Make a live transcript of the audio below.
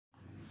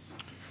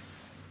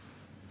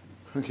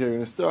Okay, we're going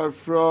to start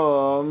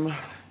from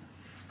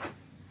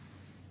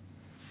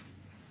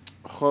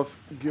Chaf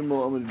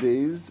Gimel Amud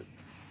Beis.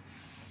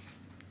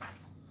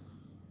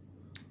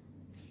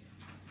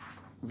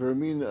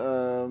 Vermin,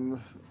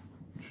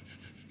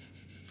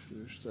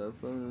 start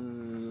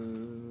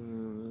from...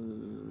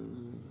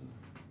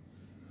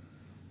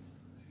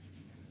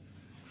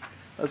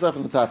 Let's start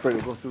from the top, right?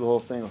 We'll go through the whole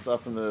thing. We'll start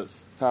from the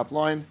top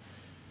line.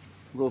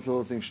 We'll go through the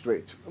whole thing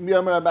straight.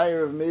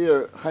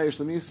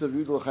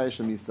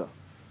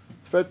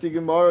 Fetty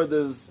Gemara,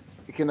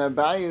 can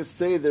Abaye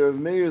say that Rav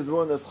Meir is the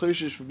one that's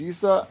choishish for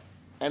Bisa,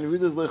 and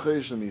Yehuda is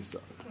choishish Misa?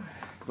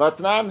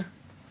 Vatnan,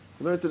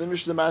 we learned to the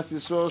Mishnah Bas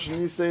Yisrael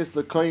Shani says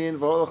the Kohen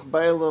v'holach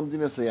Ba'elam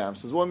Dina Sayam.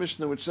 So there's one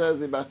Mishnah which says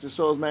that Bas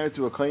Yisrael is married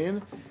to a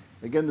Kohen.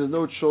 Again, there's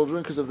no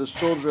children, because if there's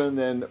children,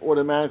 then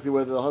automatically,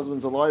 whether the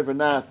husband's alive or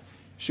not,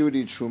 she would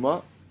eat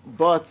Truma.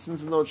 But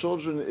since there's no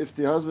children, if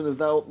the husband is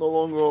now no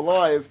longer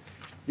alive,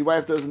 the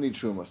wife doesn't eat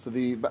Truma. So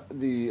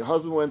the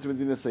husband went to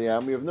Medina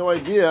Sayam. We have no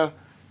idea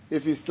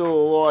if he's still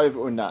alive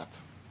or not.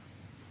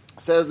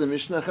 Says the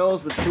Mishnah,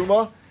 Chelos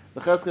b'Truma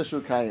v'cheska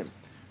shukayim.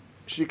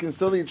 She can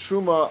still eat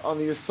Truma on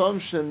the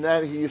assumption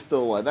that he is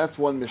still alive. That's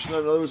one Mishnah.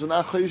 In other words, we're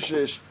not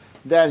choishish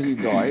that he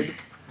died.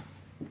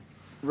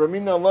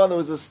 Ramina Allah, there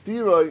was a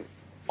stira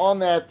on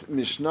that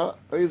Mishnah.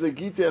 Person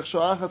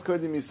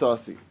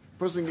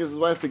gives his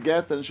wife a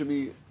get, and it should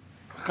be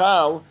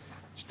chal,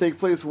 should take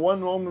place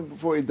one moment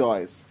before he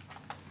dies.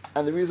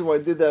 And the reason why I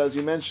did that, as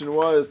you mentioned,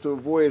 was to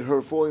avoid her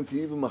falling to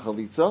evil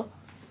machalitza.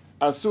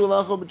 Asur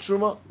lacho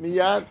b'truma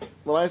miyad.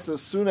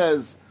 As soon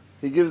as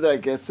he gives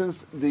that get,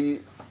 since the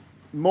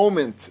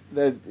moment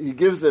that he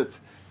gives it,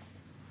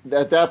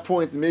 at that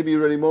point, maybe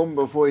already a moment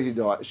before he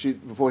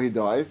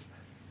dies,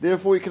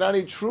 therefore he cannot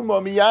eat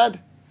truma miyad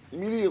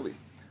immediately.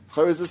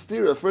 Charis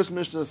astira. First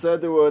Mishnah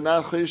said they were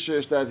not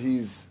choishish that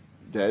he's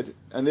dead,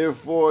 and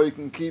therefore you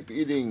can keep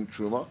eating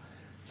truma.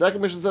 Second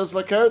Mishnah says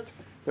fakert,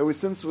 that we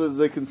since was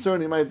a concern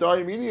he might die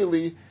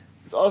immediately.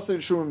 It's also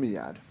truma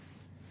miyad.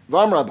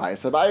 Vam Rabbi,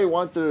 Sabai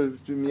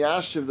wanted to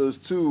miyashiv those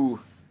two,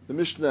 the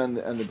Mishnah and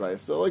the Brayso.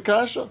 So like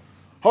kasha,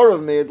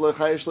 Harav made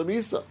lechayish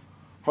lemisa.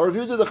 Harav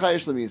you did the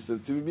chayish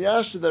lemisa to be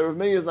miyashiv that Rav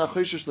Meir is not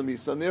chayish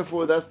lemisa, and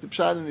therefore that's the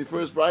pshat in the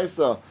first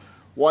Brayso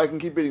why I can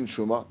keep eating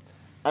truma.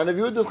 And Rav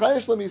Yehuda is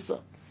chayish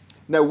lemisa.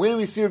 Now, where do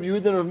we see Rav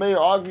Yehuda and Rav Meir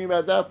arguing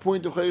about that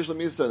point of chayish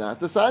lemisa or not?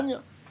 The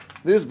Sanya,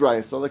 this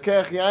Brayso,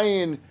 lekech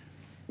yayin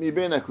mi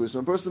ben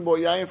akusim. A person bought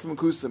yayin from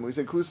kusim. We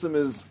say kusim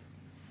is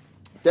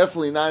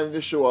definitely not an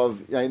issue of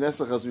yayin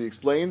nesach as we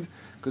explained,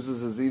 because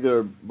this is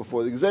either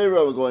before the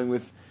gzeira or going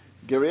with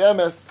geri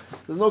emes.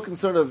 There's no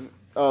concern of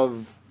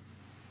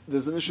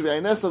there's an issue of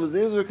yayin nesach.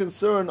 There's a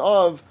concern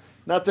of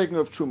not taking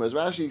off truma. As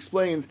Rashi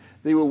explained,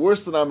 they were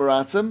worse than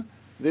Amaratzim.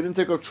 They didn't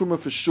take off truma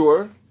for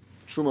sure,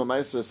 truma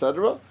meiser,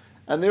 etc.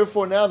 And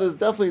therefore now there's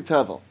definitely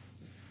tevel.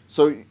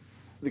 So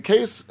the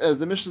case, as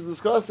the Mishnah is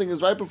discussing,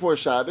 is right before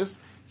Shabbos.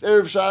 It's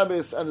Erev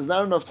Shabbos, and there's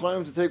not enough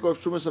time to take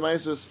off trumas and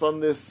meisers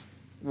from this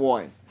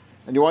wine.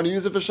 And you want to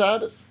use it for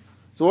Shabbos.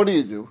 So what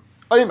do?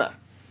 Oymar.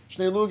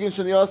 Shnei lugin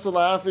sheniyasa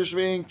la'afish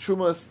vein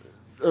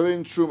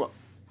truma.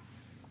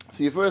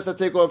 So you first have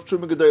to take off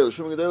truma gedela.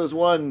 Truma gedela is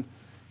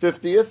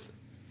 1/50th,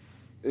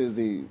 is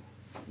the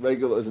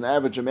regular, is an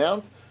average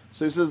amount.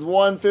 So he says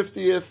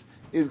 1/50th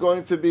is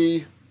going to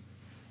be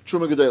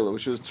truma gedela,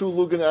 which is 2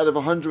 lugin out of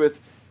 100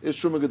 is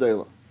truma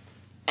gedela.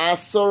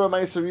 Asora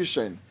meiser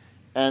yishen.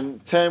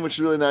 And 10, which is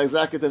really not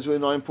exact, it's really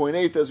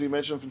 9.8, as we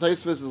mentioned from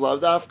Taisvis, is Lav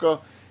Dafka.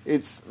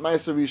 It's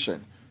Meiser Rishon.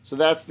 So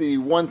that's the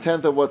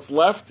 1/10 of what's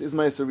left is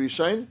Meiser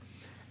Rishon.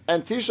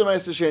 And Tisha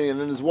Meiser Sheni, and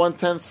then there's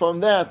 1/10 from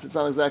that. It's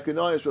not exactly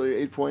 9, it's really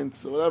 8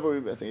 points or whatever,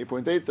 I think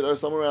 8.8, that are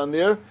somewhere around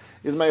there,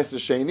 is Meiser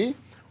Sheni.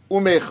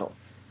 Umechel.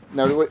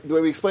 Now, the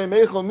way we explain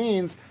Mechel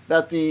means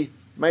that the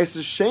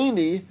Meiser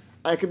Sheni,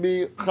 I can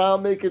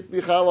make it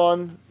Bichal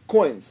on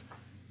coins,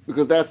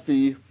 because that's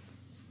the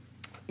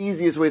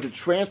easiest way to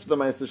transfer the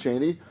Meiser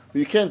Sheni. But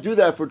you can't do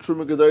that for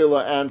Truma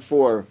Gedola and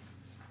for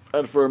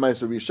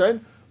Meiser Rishon.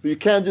 But you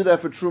can't do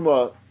that for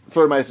Truma,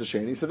 for Meiser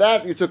Sheni. So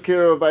that you took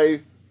care of by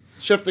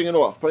shifting it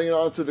off, putting it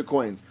onto the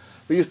coins.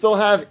 But you still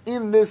have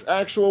in this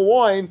actual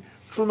wine,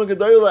 Truma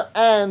Gedola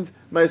and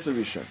Meiser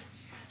Rishon.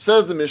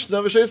 Says the Mishnah,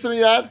 V'sheisem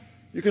yad,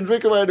 you can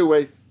drink it right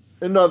away.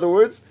 In other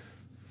words,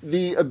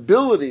 the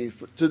ability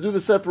to do the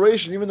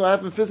separation, even though I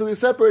haven't physically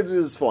separated it,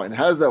 is fine.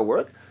 How does that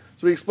work?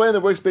 So we explain that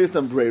it works based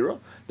on Breira.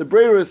 The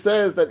Breira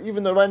says that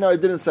even though right now I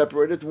didn't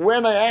separate it,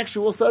 when I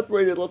actually will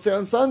separate it, let's say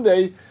on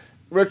Sunday,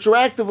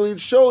 retroactively, it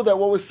showed that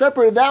what was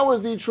separated, that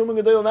was the Truma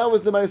Gedela, that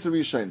was the Meiser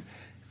Rishon.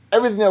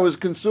 Everything that was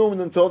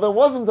consumed until then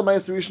wasn't the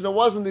Meiser Rishon, it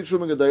wasn't the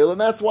Truma Gedela,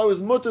 and that's why it was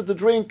mutter to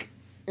drink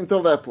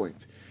until that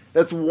point.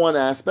 That's one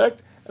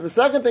aspect. And the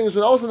second thing is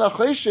we're also not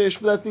chayshish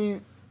that the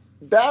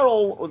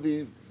barrel or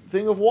the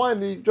thing of wine,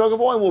 the jug of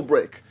wine will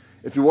break.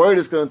 If you're worried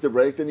it's going to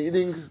break, then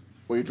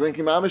you're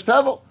drinking mamish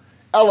tevel.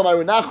 Elamai,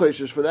 we're not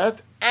chayshish for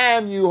that,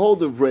 and you hold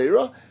the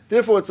breira,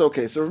 therefore it's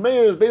okay. So Rav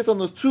Meir is based on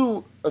those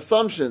two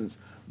assumptions.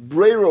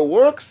 Breira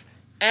works,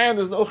 and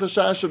there's no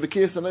chashash of the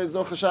kiss, and there's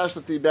no chashash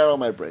that the barrel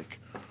might break.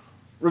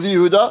 Rav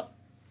Yehuda,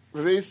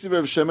 Rav Yossi,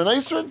 Rav Shimon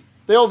Eisrin,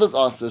 they all that's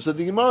Aser. So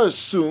the Gemara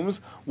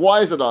assumes,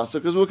 why is it Aser?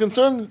 Because we're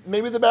concerned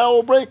maybe the barrel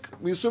will break.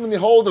 We assume in the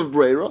hold of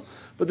Breira,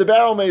 but the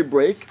barrel may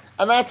break,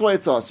 and that's why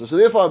it's Aser. So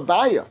therefore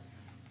Abaya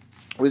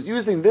was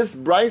using this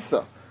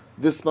Brisa,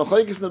 this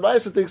Machlekes in the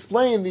Brisa, to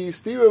explain the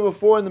stira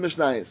before in the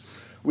Mishnayos.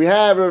 We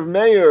have Rav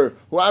Meir,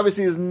 who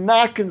obviously is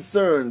not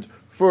concerned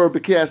for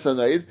B'kiyas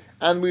HaNoid,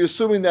 and we're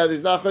assuming that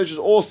he's not Chayshish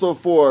also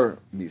for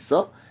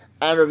Misa,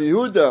 and Rav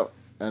Yehuda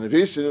and Rav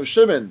Yossi and Rav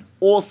Shimon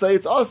all say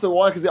it's also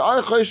why? Because they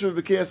are Chayshish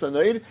for B'kiyas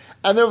HaNoid,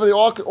 and therefore they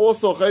are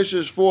also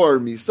Chayshish for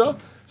Misa.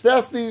 So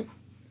that's the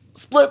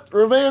split.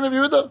 Rav Meir and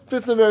Rav Yehuda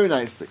fits in very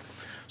nicely.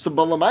 So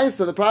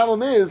Balamaisa, the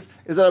problem is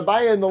that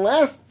Abaya in the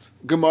last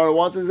Gemara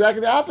wants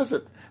exactly the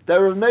opposite. That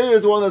Rav Meir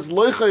is the one that's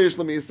Lo Chayish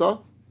L'Misa,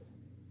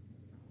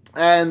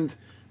 and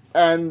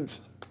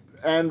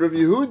Rav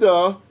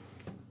Yehuda,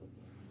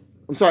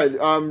 I'm sorry,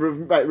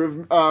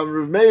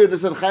 Rav Meir that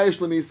said Chayish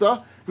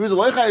L'Misa, Rav Yehuda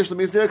Lo Chayish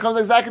L'Misa, here comes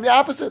exactly the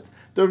opposite.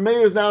 The Rav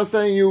Meir is now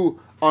saying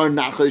you are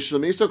not Chayish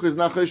L'Misa, because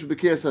not Chayish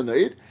B'kiyas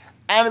HaNoid,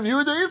 and Rav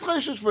Yehuda is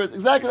Chayish for it.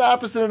 Exactly the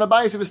opposite in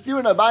Abaya. So if it's still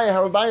in Abaya,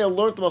 how Abaya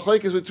learned the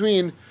Machlekes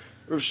between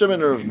Rav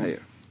Shimon and Rav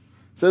Meir.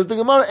 Says the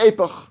Gemara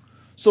Epach.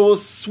 So we'll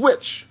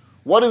switch.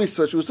 What do we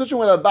switch? We're switching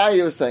what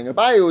Abaya was saying.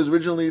 Abaya was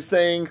originally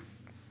saying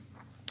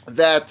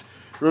that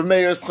Rav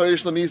Meir is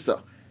Chayish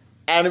L'Misa,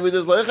 and if it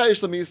is Lo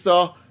Chayish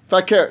L'Misa,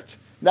 Fakert.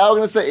 Now we're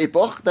going to say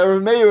Epoch, that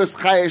Rav Meir is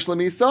Chayish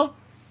L'Misa,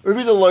 Rav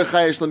Yehuda Lo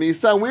Chayish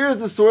L'Misa, and where is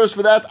the source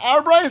for that?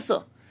 Our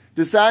Brisa.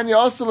 Desanya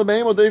also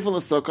L'Meima Deifel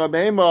L'Sukkah.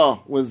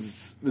 Meima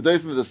was the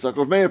Deifel of the Sukkah.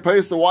 Rav Meir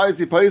Paisel, why is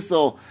he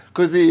Paisel?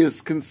 Because he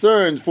is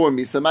concerned for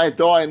Misa, might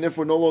die and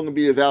therefore no longer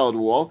be a valid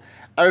wall.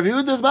 And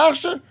Rav Yehuda is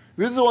Machshir.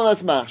 Rav Yehuda is the one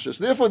that's Machshir.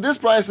 So therefore this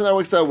Brisa now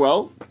works out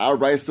well. Our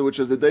Brisa, which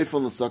is the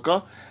Deifel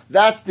L'Sukkah,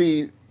 that's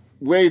the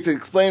way to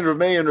explain Rav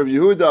Meir and Rav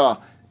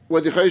Yehuda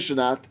whether Chayish or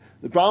not.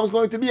 The problem is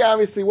going to be,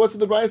 obviously, what's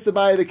the Brisa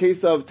by the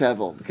case of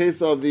Tevel, the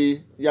case of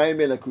the Yaim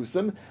Ben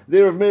Akusim.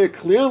 There Rav Meir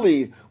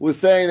clearly was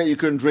saying that you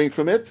couldn't drink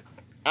from it.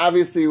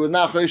 Obviously, it was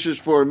not Chayish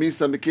for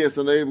Misa and B'kiyas,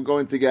 so they were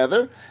going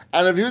together.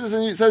 And Rav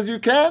Yehuda says you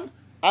can.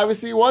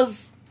 Obviously, it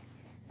was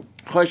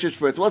Chayish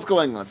for it. So what's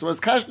going on? So when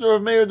it's Kashner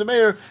of Meir, the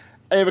Meir,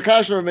 I have a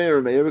Kashner of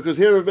Meir, because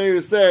here Rav Meir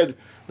said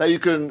that you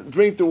can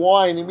drink the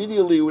wine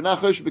immediately with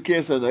not Chayish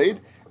B'kiyas HaNoid,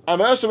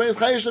 and Ma'asher Meir is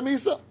Chayish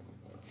Misa.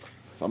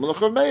 So I'm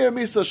Rav Meir,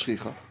 Misa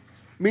Shchicha.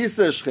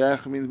 Misa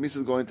Shchech means Misa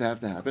is going to have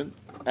to happen,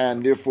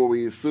 and therefore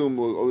we assume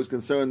we're always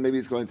concerned maybe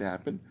it's going to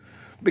happen.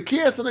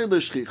 B'kiyas HaNoid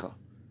l'Shchicha.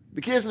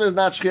 B'kiyas HaNoid is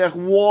not Shchech.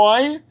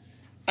 Why?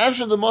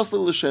 After the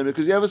Muslim l'Shemer,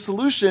 because you have a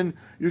solution,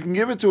 you can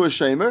give it to a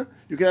Shemer,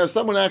 you can have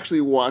someone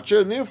actually watch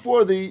it, and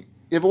therefore you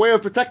have a way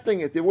of protecting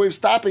it, you have a way of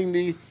stopping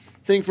the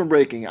thing from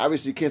breaking.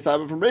 Obviously you can't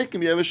stop it from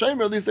breaking, you have a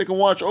Shemer, at least they can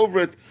watch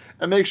over it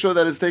and make sure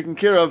that it's taken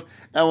care of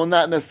and will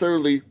not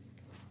necessarily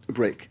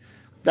break.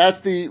 That's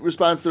the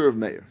response to Rav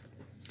Meir.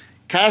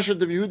 Kasher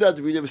to Yehuda,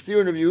 if we have a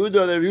steer of Yehuda,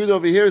 the Yehuda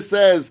over here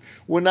says,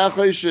 we're not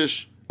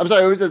Chayshish. I'm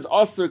sorry, it says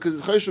Aser, because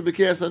it's Chayshish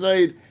B'kiyas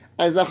HaNoid,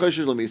 and it's not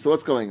Chayshish L'Mi. So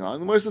what's going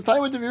on? Where it says,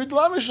 time with the Yehuda,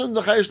 Lamishon,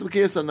 the Chayshish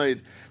B'kiyas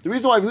HaNoid. The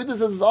reason why Yehuda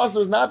says it's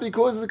Aser is not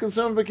because of the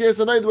concern of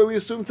B'kiyas HaNoid, the way we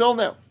assume till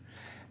now.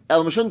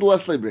 El Mishon to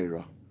Leslie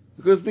Breira.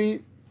 Because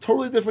the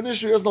totally different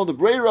issue is no the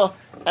Breira,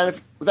 and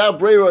if without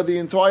Breira, the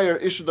entire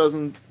issue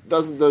the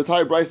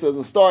entire Brisa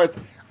doesn't start.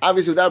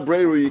 Obviously, without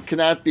Breira, you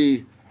cannot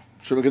be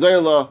Shema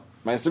Gedela,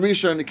 Ma'aser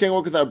Rishon, and you can't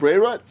work without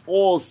Breira. It's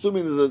all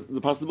assuming there's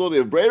the possibility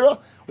of Breira.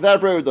 Without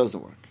Breira, it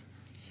doesn't work.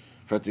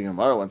 Fretting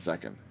Gemara, 1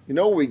 second. You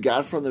know what we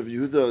got from the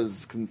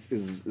Yehuda's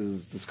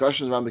is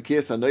discussions around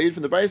B'kiyas HaNoid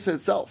from the Brisa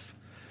itself.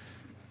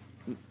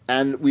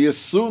 And we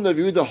assume that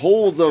Yehuda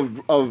holds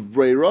of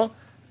Breira,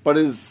 but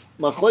his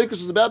Machlekes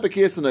was about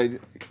B'kiyas HaNoid.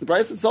 The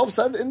Brisa itself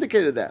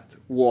indicated that.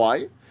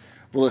 Why?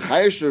 Is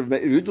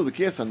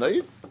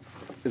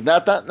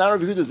that not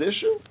Rav Yehuda's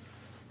issue?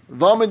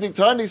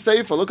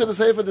 Look at the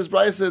Sefer of this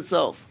Brisa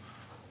itself.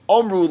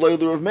 Omru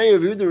Leilu Rav Meir.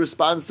 Rav Yehuda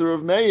responds to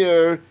Rav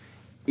Meir,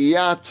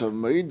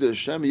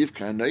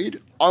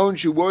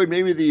 aren't you worried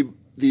maybe the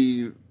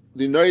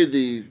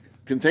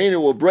container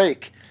will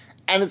break?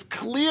 And it's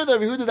clear that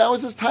Rav Yehuda, that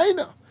was his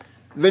taina.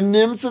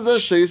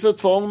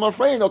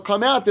 It'll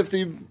come out if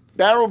the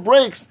barrel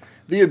breaks.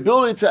 The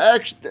ability to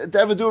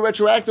ever do it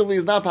retroactively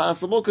is not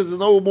possible because there's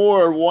no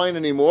more wine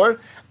anymore.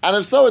 And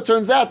if so, it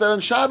turns out that on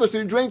Shabbos,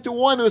 when you drank the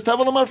wine, it was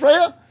Tevel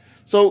Mafreya.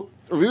 So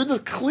Rav Yehuda is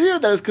clear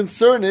that his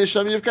concern is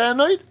Shem Yivka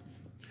HaNoid.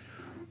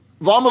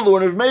 Vamalu,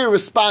 and Rav Meir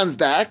responds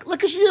back,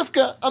 like a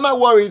Shiyivka, I'm not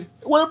worried.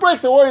 When it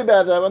breaks, I worry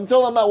about it.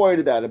 Until I'm not worried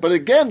about it. But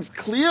again, it's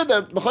clear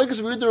that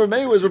Machlekes Rav Yehuda and Rav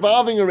Meir was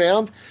revolving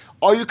around,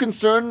 are you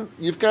concerned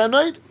Yivka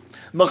HaNoid?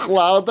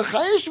 Machlal the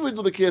Chayish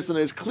B'kiyas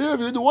HaNoid. It's clear Rav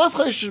Yehuda was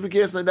Chayish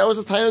B'kiyas HaNoid. That was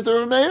the time to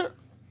Rav Meir.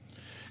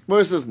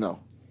 Gemara says no.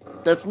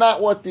 That's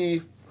not what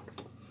the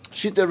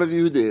Shita of Rav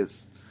Yehuda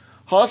is.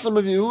 Hasam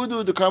of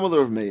Yehuda, the Carmel of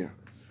Rav Meir.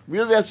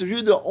 Really, that's Rav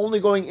Yehuda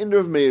only going into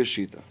Rav Meir's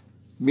Shita.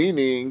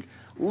 Meaning,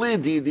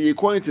 Lidi,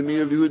 according to me,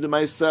 Rav Yehuda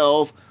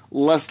myself,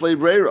 Leslie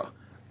Breira.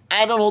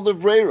 I don't hold the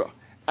Breira.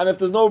 And if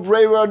there's no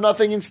Breira,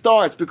 nothing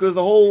starts, because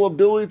the whole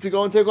ability to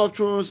go and take off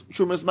Trumas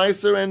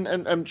Meiser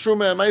and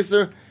Truma and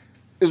Meiser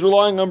is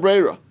relying on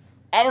Breira.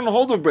 I don't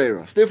hold of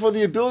Breira. So therefore,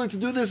 the ability to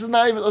do this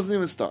doesn't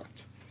even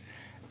start.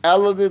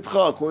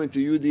 According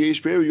to you, the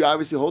Yesh Breira, you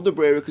obviously hold the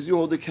Breira because you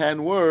hold it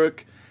can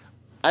work.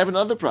 I have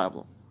another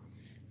problem.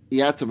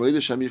 Why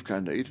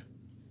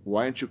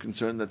aren't you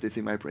concerned that they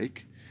think might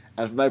break?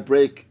 And if it might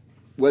break,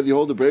 whether you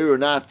hold the Breira or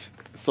not,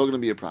 it's still going to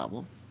be a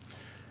problem.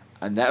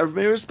 And that Rav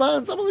Meir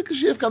responds, I'm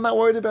not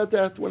worried about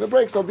that. When it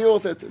breaks, I'll deal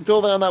with it.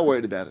 Until then, I'm not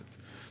worried about it.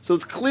 So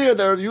it's clear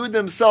that Rav Yehuda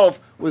himself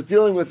was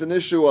dealing with an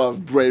issue of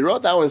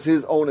Breira. That was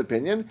his own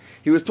opinion.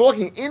 He was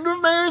talking in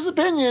Rav Meir's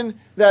opinion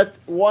that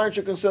why aren't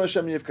you concerned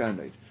Shem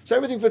Yivkan? So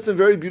everything fits in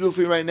very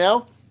beautifully right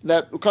now.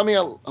 That coming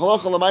out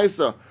halacha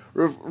lemaisa,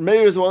 Rav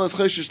Meir is the one that's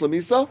choshish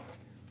lemisa.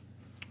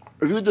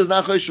 Rav Yehuda is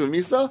not choshish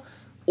lemisa.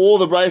 All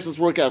the brises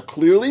work out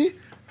clearly,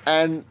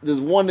 and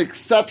there's one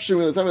exception.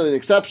 It's not really an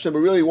exception, but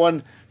really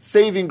one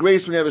saving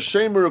grace when you have a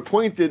shamer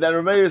appointed. That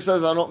Rav Meir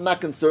says, I'm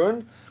not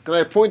concerned. Because I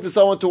appoint to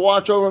someone to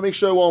watch over and make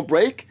sure it won't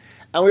break.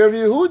 And we have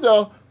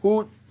Yehuda,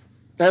 who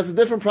has a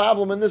different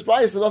problem in this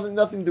price, so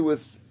nothing to do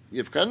with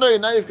Yivkanoid,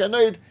 not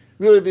Yivkanoid.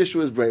 Really, the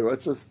issue is Breira.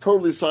 It's a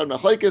totally side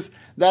machlekes.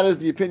 That is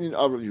the opinion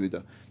of Rav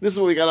Yehuda. This is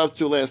what we got up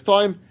to last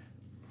time.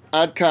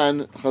 Ad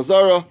kan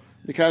chazara,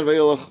 mikan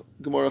ve'elach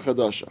gemara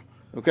chadasha.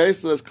 Okay,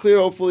 so that's clear.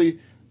 Hopefully,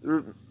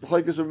 the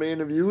machlekes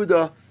remain of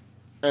Yehuda,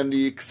 and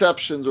the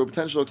exceptions or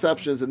potential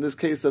exceptions in this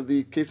case of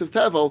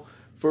Tevel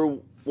for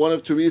one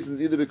of two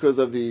reasons, either because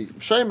of the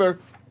shamer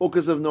or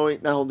because of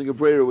not holding a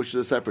Breira, which is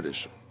a separate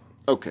issue.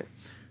 Okay,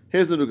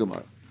 here's the new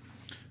Gemara.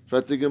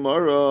 Frat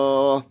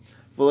Gemara.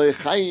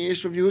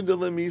 Is Rav Yehuda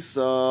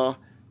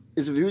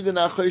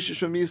not chayshish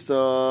from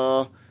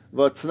Misa?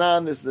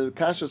 Vatnan is the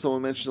kasha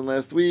someone mentioned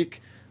last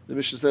week. The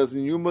Mishnah says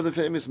in Yuma, the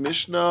famous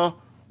Mishnah,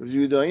 Rav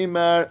Yehuda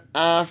Imar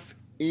Af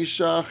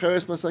Isha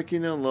Cheres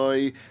Masakin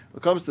Loi. When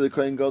it comes to the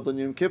Kohen Gadol on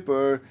Yom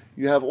Kippur,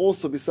 you have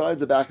also, besides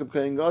the backup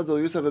Kohen Gadol,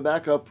 you also have a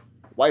backup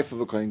wife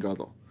of a Kohen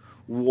Gadol.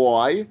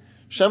 Why?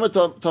 Shema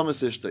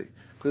Thomas Ishtay.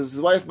 Because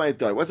his wife might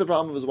die. What's the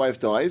problem if his wife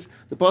dies?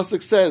 The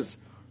pasuk says,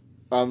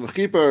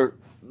 Chipper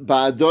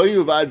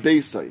Ba'adoyu V'ad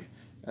Beisai.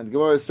 And the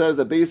Gemara says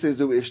that Beisai is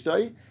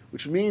Ishtay,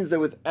 which means that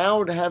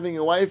without having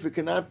a wife, it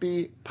cannot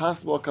be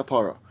possible a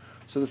kapara.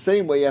 So the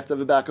same way, you have to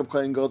have a backup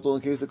Kohen Gadol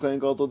in case the Kohen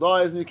Gadol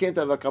dies, and you can't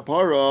have a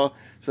kapara.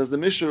 Says the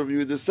Mishnah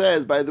review. This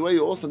says, by the way,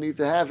 you also need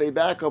to have a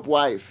backup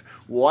wife.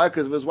 Why?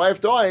 Because if his wife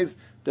dies,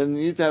 then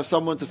you need to have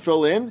someone to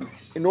fill in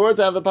order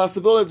to have the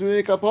possibility of doing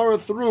a kapara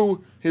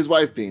through his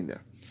wife being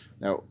there.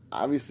 Now,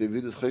 obviously, if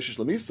you do this chayshish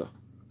lemisa,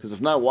 because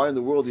if not, why in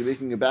the world are you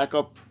making a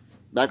backup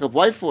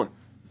wife for?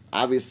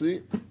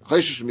 Obviously,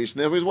 chayshish lemisa,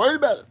 therefore he's worried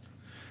about it.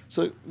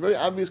 So, very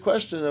obvious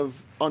question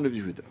of Rav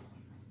Yehuda.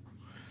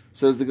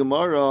 Says the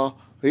Gemara,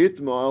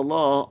 Hayitma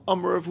Allah,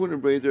 Amar Rav Huna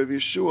Breder of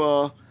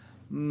Yeshua,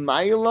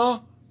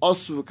 Maila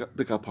Asu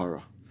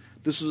B'Kapara.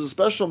 This was a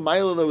special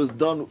Maila that was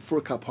done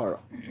for Kapara.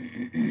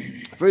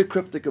 Very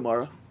cryptic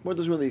Gemara. Gemara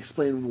doesn't really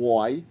explain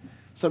why.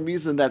 Some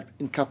reason that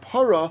in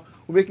Kapara,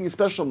 we're making a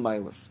special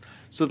Mailas.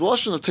 So the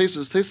Lashon of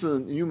Tesis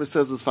in Yuma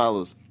says as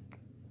follows,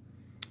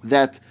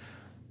 that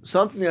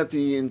something that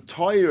the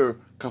entire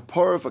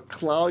Kapara of a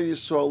Klal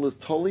Yisrael is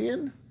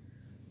Tolian,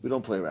 we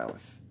don't play around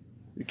with.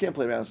 You can't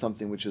play around with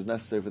something which is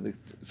necessary for the.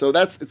 So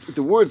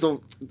the words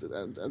don't.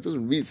 It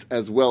doesn't read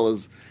as well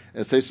as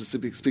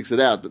Tesis speaks it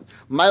out. But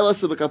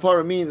Maila of a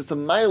Kapara means it's a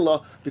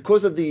Maila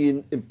because of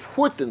the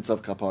importance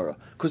of Kapara,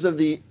 because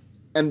of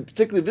and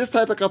particularly this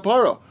type of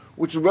Kapara,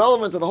 which is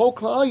relevant to the whole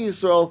Klal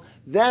Yisrael.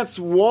 That's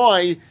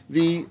why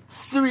the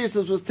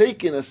seriousness was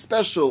taken, a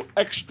special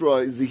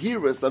extra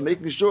Zehiris of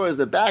making sure as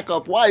a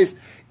backup wife,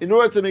 in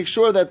order to make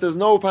sure that there's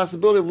no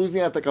possibility of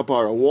losing out the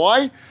Kapara.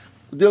 Why?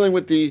 Dealing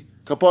with the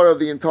Kapara of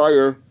the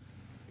entire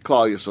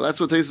Klal Yisrael. That's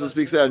what Tesis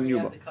speaks out in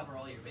Yuma. You have to cover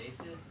all your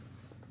bases,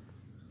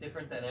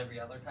 different than every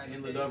other kind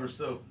of Ladover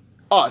soap.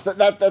 Oh, so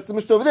that's the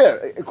Mishnah over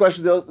there. A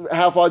question: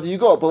 how far do you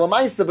go? But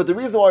the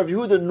reason why Rav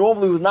Yehuda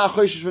normally was not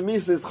choishish for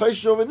Misa is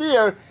choishish over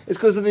there is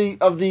because of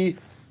the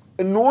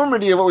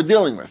enormity of what we're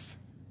dealing with.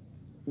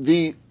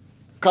 The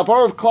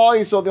kapara of Klal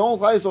Yisrael, the whole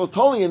Klal Yisrael is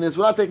totally in this.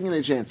 We're not taking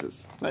any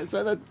chances, right?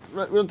 So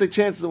we don't take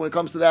chances when it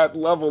comes to that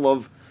level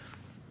of.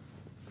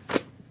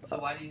 So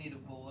why do you need a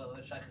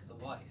shaykh's a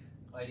wife?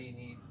 Why do you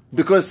need?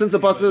 Because since the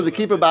pasuk of the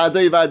keeper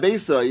ba'adai v'ad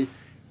beisai,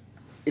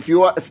 if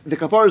the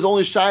kapara is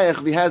only shaykh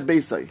if he has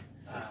beisai.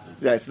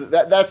 Yes,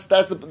 that's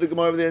the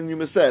Gemara over there in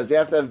Yuma says. They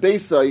have to have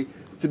Beisai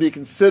to be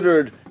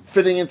considered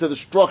fitting into the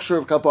structure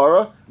of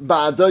Kapara.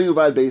 Ba'adayu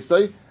v'ad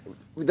Beisai. If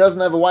he doesn't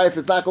have a wife,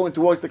 it's not going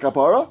to work the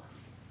Kapara.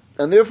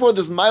 And therefore,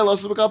 there's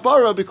Mailas of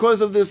Kapara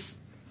because of this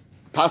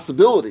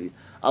possibility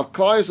of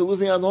Klal Yisrael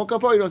losing out on the whole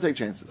Kapara. You don't take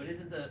chances. But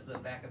isn't the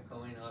backup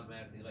Kohen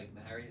automatically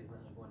married? Isn't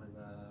that one of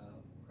the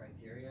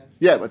criteria?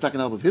 Yeah, but it's not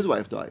going to help if his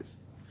wife dies.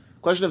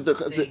 Question if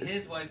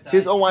his wife dies,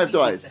 his own wife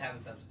dies. He needs to have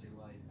a substitute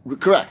wife.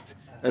 Correct.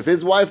 If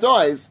his wife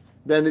dies,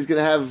 then he's going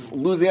to have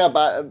losing out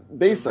by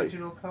Beisai. The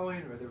original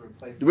Kohen or the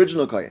replacement? The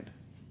original Kohen.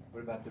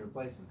 What about the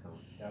replacement Kohen?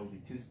 That would be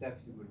two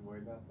steps. You wouldn't worry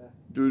about that.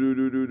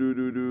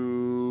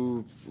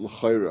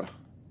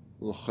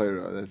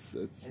 L'chayra. That's.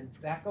 And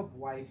backup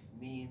wife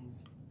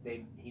means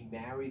he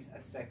marries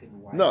a second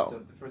wife. No. So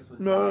if the first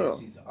one No, dies, no.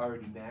 she's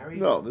already married.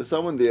 No, there's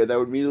someone there that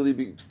would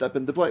immediately step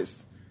into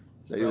place.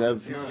 That you'd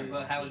have.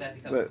 But how would that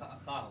become Right. a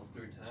chal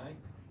through tonight?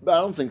 But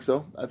I don't think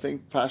so. I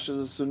think Pasha,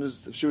 as soon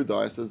as if she would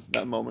die, says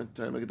that moment,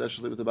 turn Mekadesh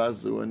with the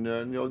Bazu, and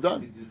You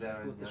done. could do that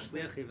on With the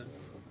Sunday. shliach even.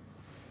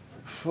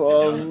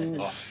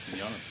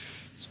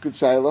 It's good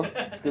Shaila.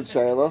 It's good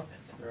Shaila.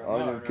 They're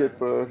On a Yom man,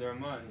 Kippur. right? They're a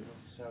man.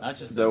 Not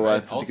just The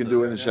what? That you can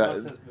do in the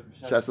Shas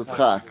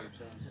Chak.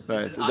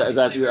 Right. Is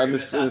that in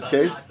this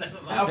case?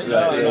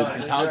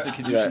 Because how's the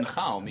Kedushin Right.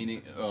 Chal?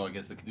 Meaning, I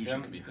guess the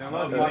Kedushin could be They're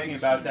Chal. not talking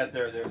about that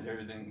they're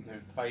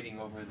fighting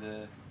over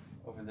the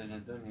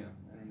Nedunya,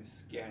 and we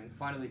scared and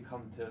finally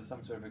come to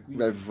some sort of Right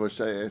agreement. before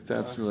Shaila. It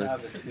sounds On familiar.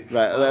 Shabbos.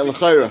 Right. Don't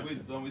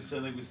L'chayra. we say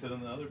like we said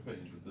on the other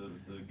page with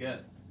the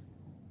get?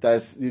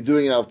 That's you're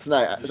doing it out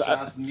tonight.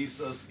 Shas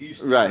misas ish.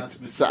 Right.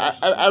 So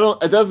I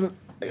don't. It doesn't.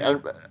 I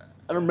don't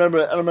remember.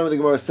 I don't remember the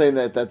Gemara saying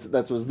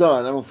that was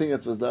done. I don't think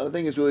that was done. I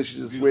think it's really she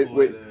just wait.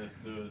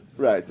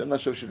 Right. I'm not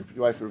sure if your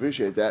wife would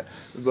appreciate that,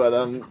 but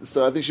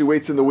so I think she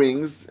waits in the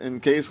wings in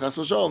case Chas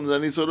v'Shalom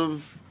there's any sort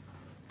of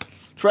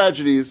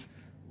tragedies.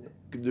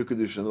 Could do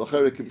kedushin.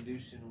 L'chayra could-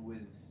 Kedushin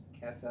with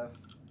Kesef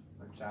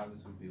on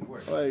Shabbos would be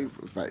worse.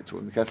 Right. So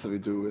when the Kesef we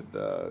do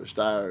with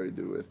Shtar, we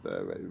do with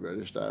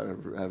ready Shtar,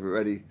 have it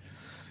ready,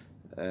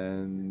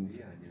 and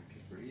Yeah, on Yom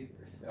Kippur either.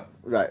 So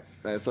right.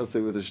 So let's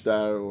say with a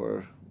Shtar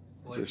or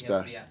What with a if you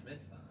Shtar. have a B'riyas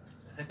mitzvah?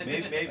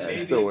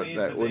 Maybe still it would- means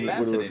that that wouldn't- they-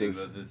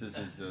 wouldn't-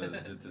 Fascinating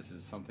that this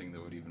is something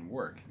that would even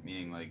work.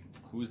 Meaning, like,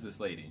 who's this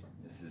lady?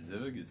 Is it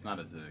Zivig? It's not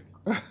a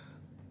Zivig.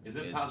 Is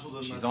it It's- possible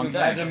that she's not- on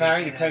deck. Imagine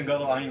marrying the Kohen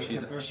Gadol on Yom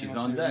She's Kippur. she's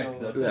on deck.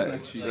 That's Right, it.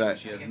 Like, she right.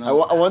 she has I no.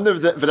 wonder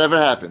if it ever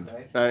happened.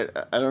 Right.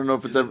 I don't know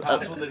if it's Is it ever.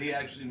 possible that he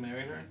actually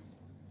married her?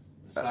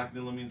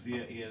 Saknila means he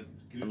had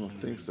I don't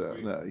think so.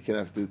 No, you can't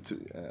have to do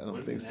two. I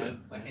don't think so.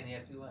 Why can't you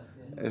have two wives?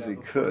 As he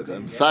could.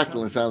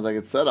 Sakling sounds like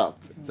it's set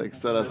up. It's like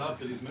set Set up. up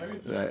that he's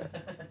married. Right.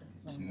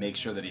 Just make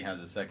sure that he has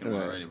a second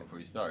one Right. already before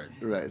you start.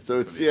 Right. So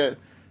it's yeah.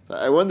 So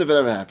I wonder if it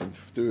ever happened.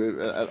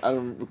 I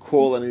don't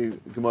recall any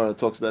Gemara that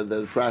talks about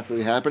that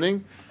practically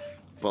happening.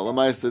 But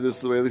Lamaisa, this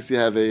is the way at least you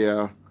have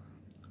a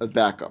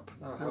backup.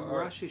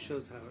 Rashi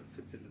shows how it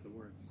fits into the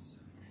words.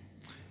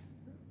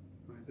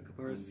 Right, the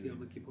Kapparas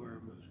Yom Kippurim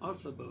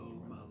Asabo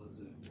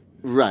Malazu.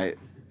 Right.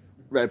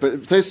 Right.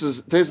 But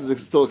Tesis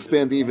still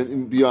expand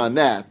even beyond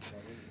that.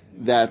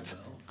 That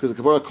because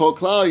the Kapara called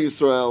Klal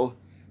Yisrael,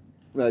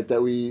 right?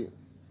 That we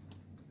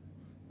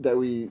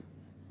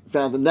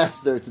found it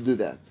necessary to do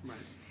that. Right.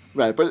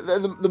 Right, but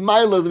the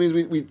milas means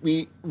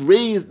we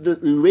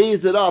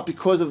raised it up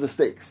because of the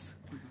stakes.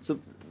 So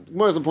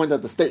Gemara doesn't point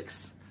out the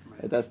stakes.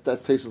 Right? That's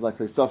Tesis like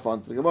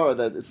Safan to the Gemara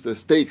that it's the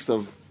stakes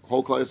of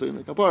whole Klal Yisrael and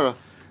the Kapara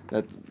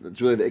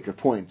that's really the Iker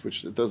point,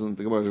 which it doesn't.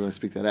 The Gemara doesn't really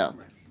speak that out.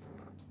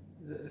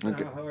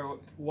 Okay. However,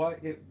 why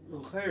if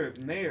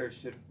Meir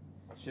should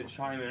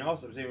chime in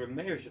also? Say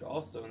Meir should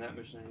also in that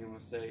mission he will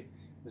say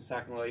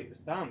Misaknalei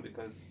Istam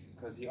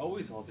because he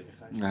always holds it.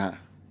 Uh-huh.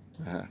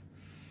 Uh-huh.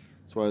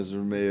 That's why is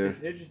Meir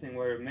It's interesting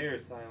where Meir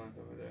is silent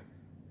over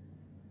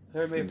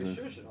there. Meir for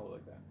sure should hold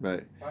like that.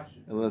 right.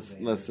 And let's say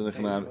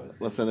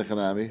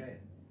Nechanami.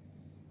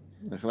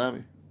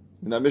 Nechanami.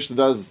 And that Mishnah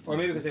does. Or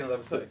maybe because they don't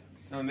have a site.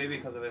 No, maybe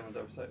because they don't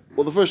have a site.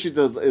 Well, the first sheet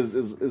does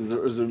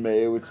is Rav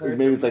Meir, which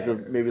maybe it's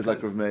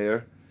like Rav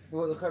Meir.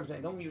 Well, the Chayyim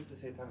saying don't use the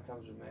say Tanakh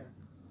of Meir.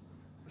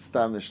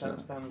 Stam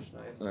Mishnah. Stam Mishnah.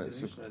 Right, It's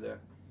so- Mishnah there.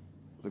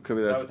 So it could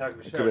be That that's would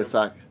talk it could be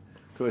Tzak.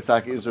 Could be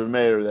Tzak is Rav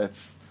Meir.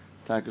 That's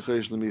Tzak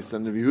Chodesh Lemis.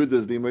 And if Yehuda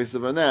is being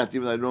moisav on that,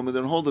 even though I normally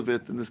don't hold of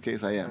it, in this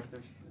case I am.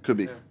 Could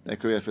be. Yeah. That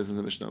could be if it's in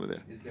the Mishnah over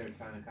there. Is there a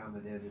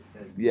Tanakh there that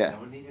says Yeah. you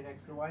don't need an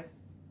extra wife?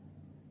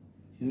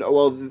 No,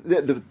 well,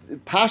 the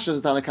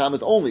Pasha's Tanakam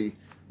is only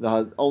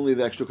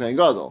the extra Kohen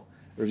Gadol.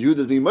 Rav Yehuda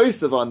is being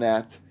moisav on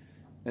that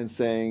and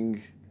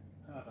saying.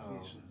 Oh,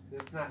 so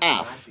it's not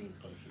Af. being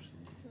kosher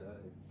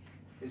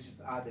shlemus. It's just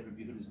odd that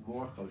Rabbi Yehuda is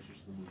more kosher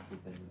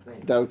shlemus than the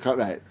thing. That would come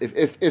right.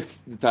 If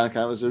the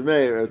Tanakam is Rav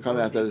Meir, it would come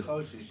out that is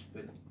Kosher,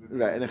 but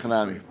right in the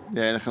Chanami.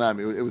 Yeah, in the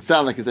Chanami. It would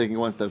sound like he's taking it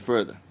one step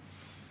further.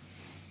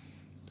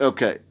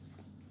 Okay.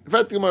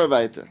 Vet Gemara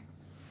weiter.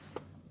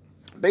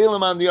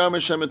 Beilam an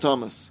Diyar Shem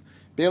Thomas.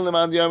 Beilam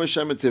an Diyar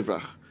Shem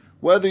Tivrach.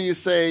 Whether you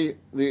say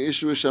the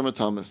issue is Shem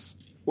Thomas,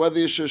 whether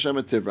the issue is Shem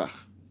Tivrach,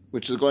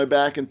 which is going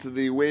back into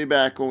the way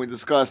back when we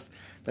discussed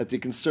that the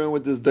concern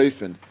with this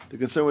doifen, the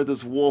concern with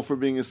this wall for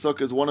being a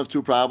sukkah is one of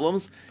two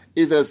problems,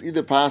 is that it's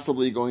either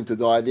possibly going to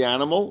die the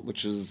animal,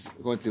 which is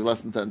going to be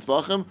less than 10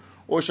 tvachim,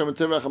 or Shem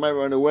Tivrach might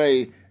run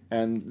away,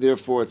 and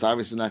therefore it's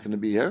obviously not going to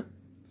be here.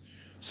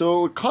 So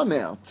it would come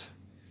out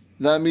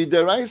that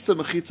midaraisa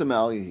mechitza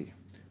ma'alihi.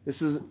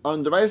 This is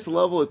on the right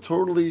level a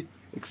totally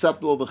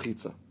acceptable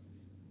mechitza.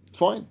 It's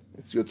fine.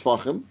 It's your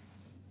tvachim.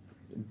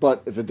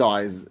 But if it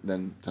dies,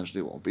 then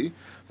potentially it won't be.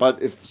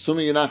 But if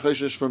assuming you're not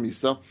chayshish for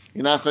misa,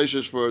 you're not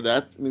chayshish for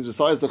that, it means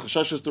besides the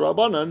chashashes to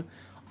Rabbanan,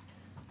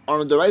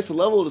 on the right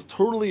level it is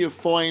totally a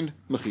fine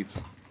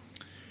mechitza.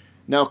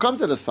 Now it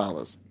comes out as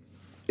follows.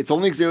 It's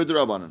only Xer de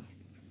Rabbanan.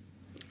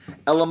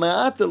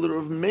 Elamayata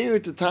l'Rav Meir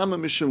tetama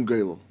mishum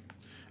geilu.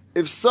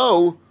 If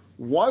so,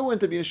 why wouldn't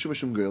there be an issue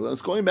mishum goyla?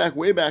 It's going back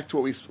way back to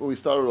what we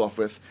started off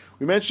with.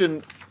 We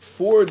mentioned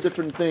 4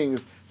 different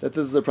things that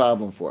this is a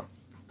problem for.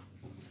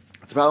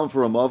 It's a problem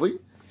for a mavi.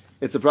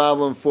 It's a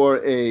problem for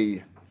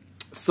a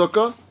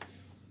sukkah.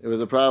 It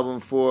was a problem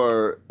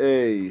for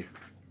a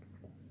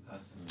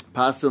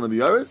pastel and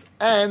biyaris,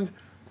 and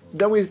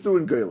then we threw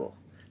in goyla.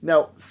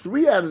 Now,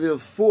 3 out of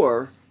those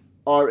 4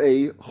 are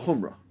a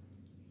chumrah.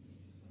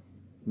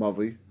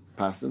 Mavi,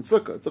 pastel, and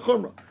sukkah. It's a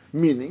chumrah.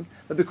 Meaning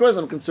that because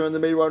I'm concerned they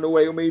may run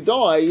away or may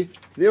die,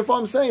 therefore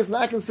I'm saying it's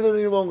not considered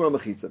any longer a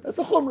mechitza. That's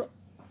a chumrah.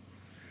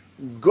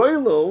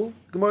 Goylel,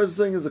 Gemara is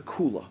saying, is a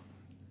kula.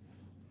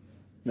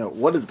 Now,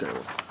 what is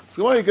goylel?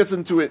 So Gemara gets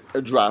into it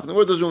a drop. And the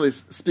word doesn't really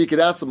speak it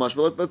out so much,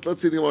 but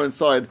let's see the Gemara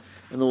inside,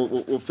 and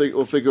then we'll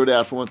figure it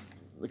out from what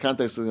the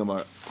context of the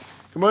Gemara.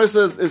 Gemara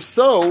says, if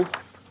so,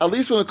 at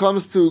least when it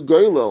comes to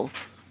goylel,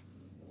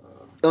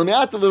 el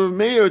mi'at Rav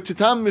Meir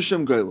titam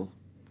mishum goylel.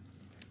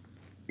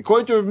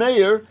 According to Rav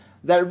Meir,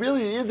 that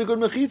really is a good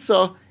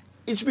mechitza,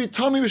 it should be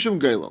Tami Mishum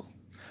Goylel.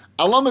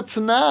 Alam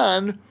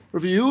Tanan,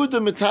 Rav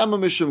Yehuda Metama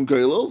Mishum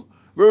Goylel,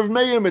 Rav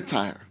Meir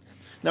Metayr.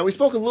 Now we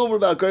spoke a little bit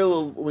about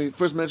Goylel when we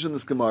first mentioned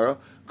this Gemara.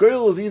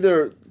 Goylel is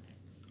either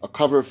a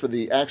cover for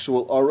the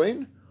actual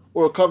Arein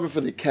or a cover for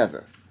the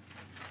Kever.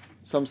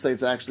 Some say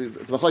it's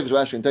Machlekes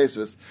Rashi and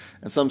Tosfos,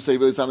 and some say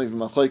really it's not even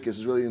Machlekes,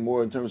 it's really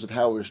more in terms of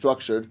how we're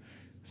structured,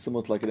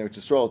 similar to like in Eretz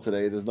Yisrael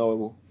today, there's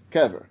no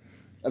Kever.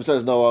 I'm sorry,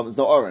 there's no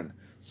Arein.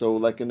 So,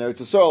 like in Eretz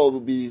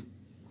Yisrael,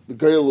 the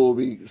goyel will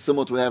be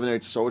similar to what they have in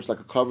Eretz Yisrael, which is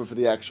like a cover for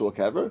the actual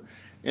kever.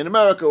 In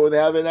America, where they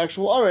have an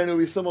actual aron, it will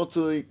be similar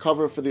to the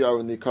cover for the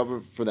aron, the cover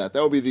for that.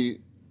 That will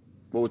be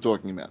what we're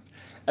talking about.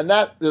 And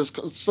that there's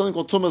something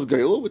called tumas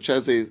goyel, which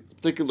has a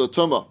particular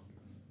tumah,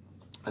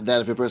 and that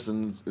if a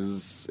person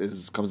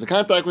comes in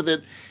contact with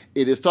it,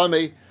 it is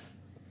tamei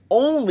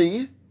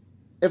only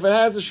if it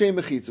has a shem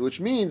mechitza,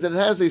 which means that it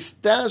has a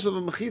status of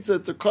a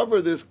mechitza to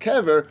cover this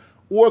kever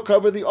or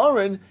cover the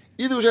aron.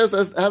 Either which has to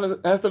have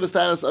a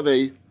status of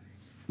a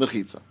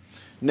mechitza.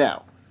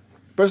 Now,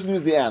 person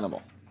used the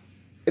animal.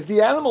 If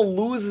the animal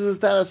loses the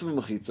status of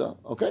a mechitza,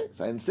 okay,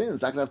 so I understand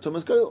it's not going to have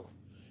tumas goyel.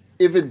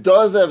 If it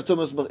does have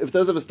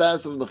a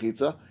status of a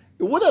mechitza,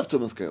 it would have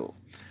tumas goyel.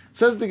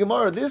 Says the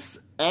Gemara, this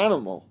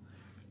animal,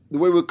 the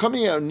way we're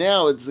coming out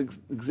now, it's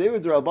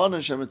Gzeir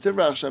D'Rabbanan Shema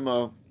Tivrach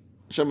Shema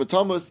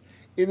Tamus.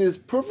 It is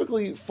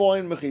perfectly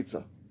fine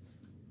mechitza.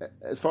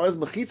 As far as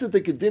mechitza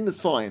tekadin,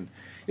 it's fine.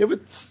 If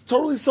it's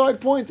totally side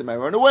point, it might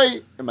run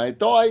away, it might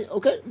die,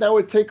 okay, that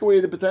would take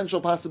away the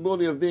potential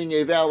possibility of being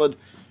a valid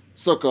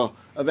sukkah,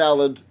 a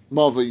valid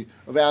mavi,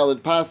 a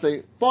valid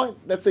pasei. Fine,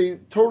 that's a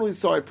totally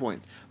side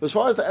point. But as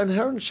far as the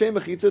inherent shem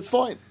mechitza, it's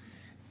fine.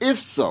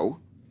 If so,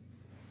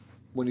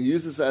 when you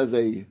use this as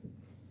a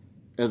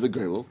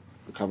goylel,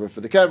 the cover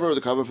for the kever, or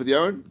the cover for the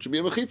aron, it should be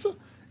a mechitza.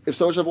 If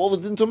so, it should have all the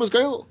din tumas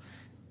goylel.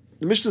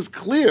 The Mishnah is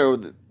clear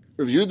that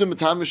Rav Yehuda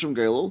Metam Mishum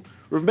Goylel,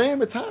 Rav Meir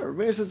Metar. Rav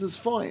Meir says it's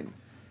fine.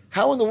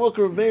 How in the world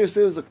could Rav Meir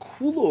say there's a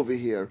kula over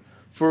here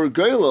for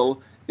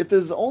goylel if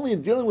there's only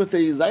dealing with a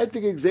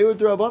zayatik Gzeir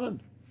D'Rabbanan?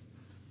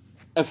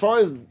 As far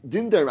as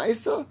din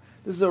deraisa,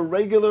 this is a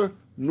regular,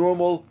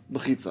 normal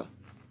mechitza.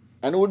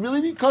 And it would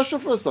really be kosher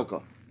for a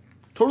sukkah.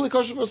 Totally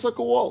kosher for a sukkah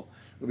wall.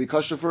 It would be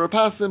kosher for a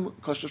pasim,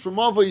 kosher for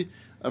mavi,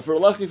 for a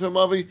lechi for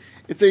mavi.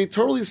 It's a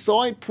totally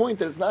side point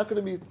that it's not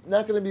going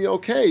to be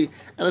okay.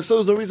 And if so,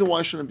 there's no reason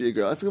why it shouldn't be a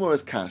goyel. That's the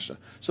Gemara's kasha.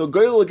 So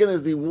goyel again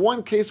is the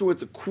one case where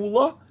it's a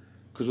kula,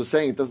 because we're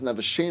saying it doesn't have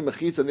a shem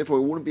mechitza, and therefore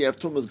it wouldn't be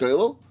tumas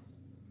goyel.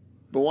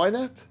 But why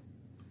not?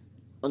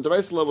 On the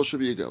right level, should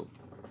be a goyel.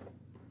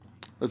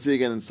 Let's see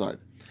again inside.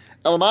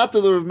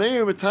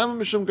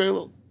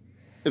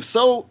 If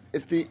so,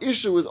 if the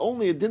issue is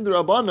only a din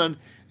d'Rabbanan, it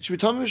should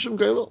be tamim mishum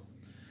goyel.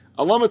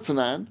 Alama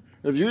Tanan,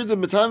 Rav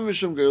Yehuda Metam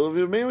Mishum Goyel,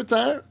 Rav Meir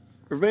Metar.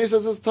 Rav Meir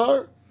says it's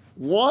tar.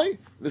 Why?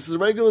 This is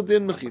regular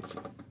din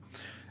mechitza.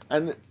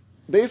 And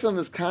based on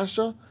this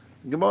kasha,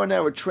 Gemara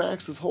now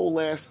retracts this whole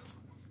last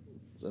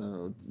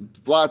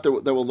blot that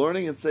we're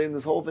learning and saying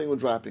this whole thing we're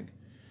dropping.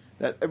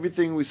 That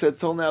everything we said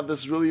till now, this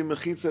is really a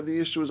mechitza. The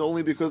issue is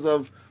only because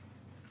of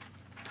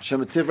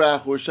Shema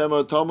Tivrach or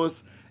Shema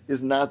Tamus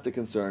is not the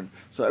concern.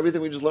 So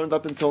everything we just learned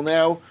up until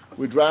now,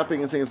 we're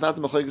dropping and saying it's not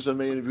the machlekes of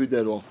Meir and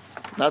Yehuda at all.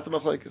 Not the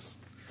machlekes.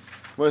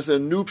 When it's a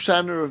new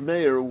pshaner of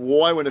Meir,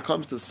 why when it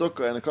comes to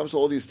sukkah and it comes to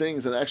all these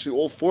things, and actually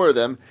all 4 of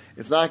them,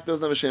 doesn't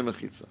have a shem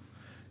mechitza.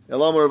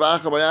 Elam Rav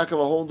Acha Bar Yaakov,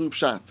 a whole new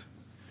pshat.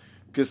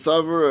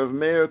 Kesaver of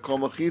Meir kol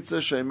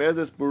mechitza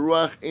she'emedes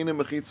beruach ene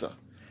mechitza.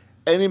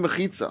 Any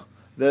mechitza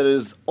that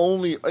is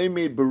only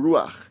oimed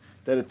beruach,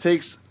 that it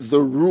takes the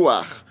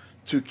ruach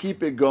to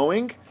keep it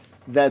going,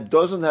 that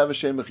doesn't have a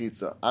shem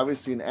mechitza.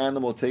 Obviously,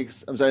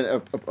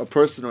 a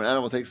person or an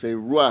animal takes a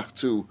ruach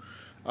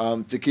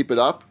to keep it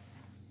up.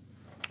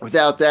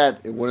 Without that,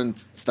 it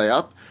wouldn't stay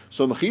up.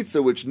 So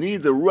mechitza, which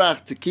needs a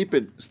ruach to keep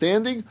it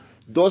standing,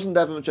 doesn't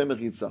have a shem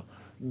mechitza.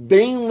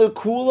 Bein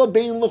lekula,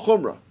 bein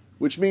lechumra,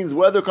 which means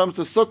whether it comes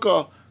to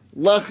sukkah,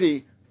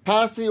 lechi,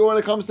 pasi, or when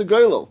it comes to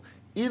goylel.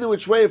 Either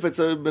which way, if it's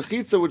a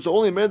mechitza which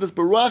only made this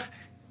baruch,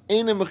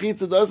 ain't a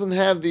mechitza, doesn't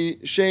have the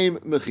shem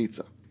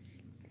mechitza.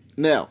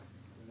 Now,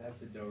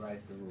 That's a Doraisa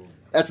rule.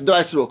 that's the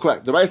Daraisa rule,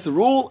 correct. The Daraisa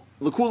rule,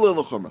 L'kula and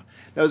L'chumra.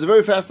 Now, it's a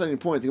very fascinating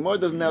point. The Gemara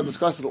doesn't now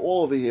discuss at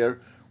all over here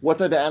what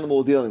type of animal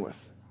we're dealing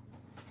with.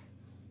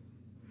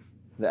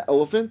 The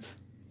elephant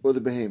or the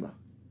behemoth?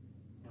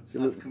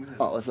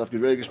 Oh, let's have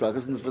very good.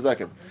 Listen for a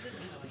second.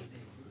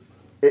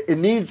 It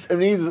needs.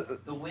 The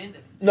wind.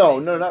 No,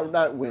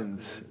 not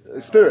wind.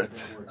 Spirit.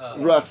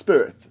 Ruach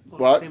spirit.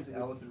 What? The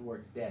elephant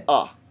works dead.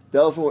 The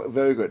elephant.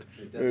 Very good.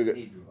 It Very doesn't good.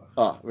 need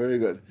Ruach. Very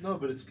good. No,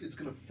 but it's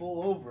going to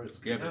fall over. It's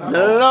Yeah,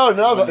 No.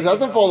 It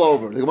doesn't fall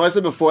over. The Gemara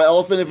said before,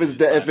 elephant if it's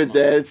dead,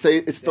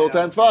 it's still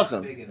 10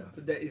 tvachim. Big enough.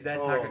 Is that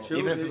Oh. taka true?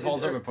 Even if it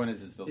falls over, point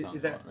is it's still is down,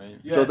 that- right?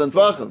 Yeah, So then it's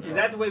tvachim. Is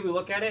that the way we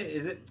look at it?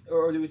 Is it,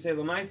 or do we say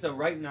Lamaisa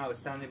right now it's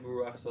standing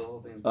Baruch, so the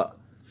whole thing?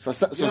 So Yeah,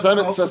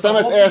 Semes the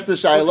whole- asked the The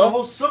Shaila.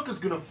 whole sukkah is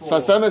going to fall.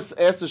 Semes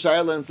asked the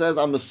Shaila and says,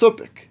 I'm a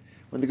supik.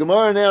 When the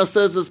Gemara now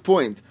says this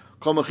point,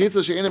 Kol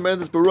mechitza she'ena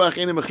merendes baruach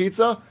ena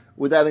mechitza,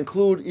 would that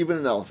include even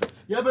an elephant?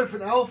 Yeah, but if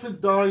an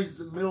elephant dies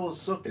in the middle of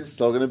sukkah, It's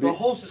still going to be. the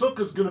whole sukkah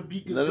is going to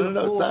be. No,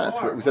 it's not.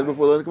 It's what we said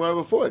before the Gemara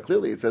before.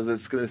 Clearly, it says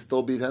it's going to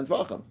still be 10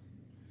 tvachim.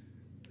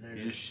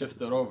 You just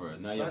shift it over.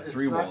 Now you have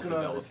three walls of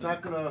elephant. It's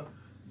not going to.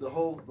 The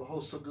whole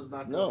sukkah is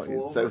not No, going to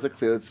fall it says over. it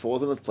clear. It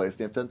falls in its place.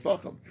 You have 10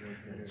 tvachim.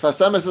 Okay. So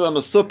Hashem says I'm a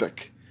supik.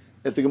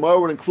 If the Gemara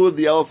would include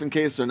the elephant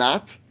case or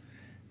not,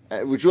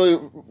 which really,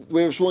 the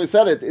way Shmuel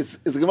said it, is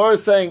the Gemara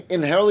saying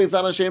inherently it's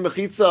not a shem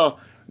mechitza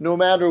no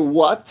matter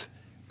what,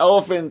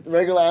 elephant,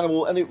 regular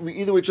animal,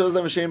 either which other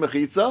than a shem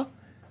mechitza,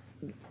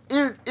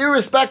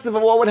 irrespective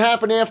of what would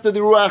happen after the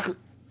ruach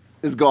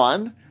is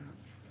gone,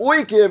 or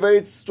you get a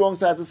very strong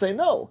side to say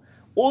no.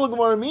 All the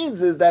Gemara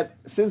means is that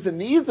since it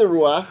needs the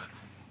ruach,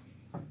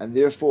 and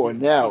therefore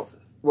now,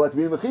 well, to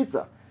be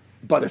mechitza.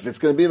 But if it's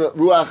going to be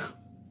ruach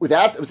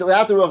without the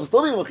ruach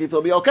still being mechitza,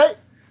 it'll be okay.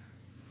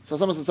 So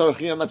someone says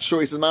Sarachin, I'm not sure.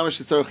 He says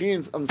Mamash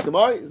Sarachin on this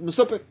Gemara. It's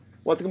Mesupik.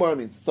 What the Gemara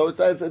means. So it's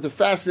a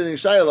fascinating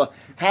shayla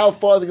how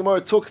far the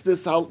Gemara took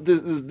this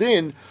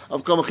din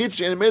of Kol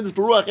Mechitza and made this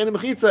baruach and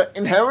mechitza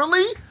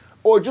inherently,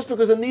 or just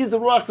because it needs the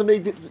ruach to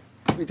make it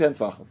be 10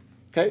 tvachim.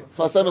 Okay,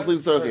 so Hashem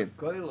leaves Sarachin.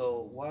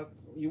 Goylo,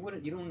 you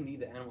don't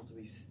need the animal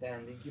to be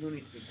standing. You don't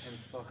need to be 10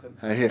 fucking.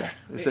 I hear.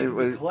 It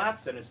can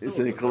collapse and it's still. It's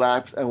going to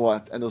collapse and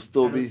what? And it'll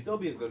still and be it'll still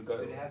be a good But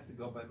goy. it has to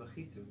go by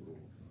mechitza rules.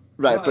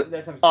 right. Well, But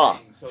that's what I'm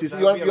saying. So so that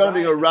you want to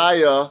be a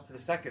raya to the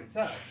second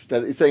set.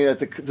 that he's saying that's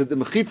the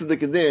mechitza the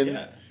kedin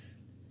Yeah.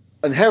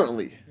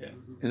 inherently. Yeah.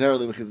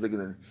 Inherently mechitza the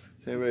kedin.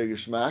 Say very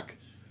geschmack.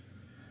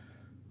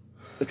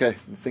 Okay,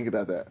 think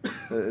about that.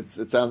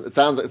 It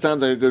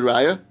sounds like a good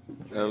raya.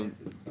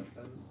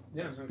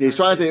 Yeah, He's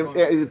trying to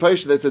he's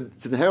patient that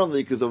it's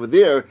inherently because over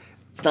there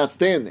it's not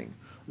standing.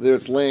 There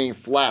it's laying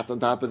flat on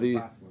top of the.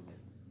 And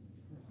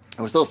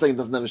we're still saying it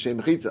doesn't have a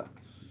shem mechitza.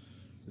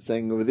 He's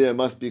saying over there it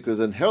must be because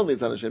inherently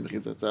it's not a shem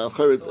mechitza. So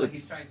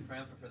he's trying to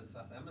preempt for the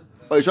Sfasemis?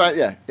 Oh, he's trying.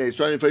 Yeah, he's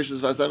trying to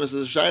patient as Vasamis as a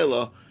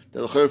shayla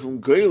that l'chayr from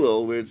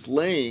Goylil where it's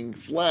laying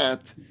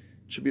flat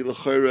should be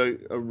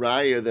l'chayr a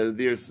raya that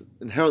there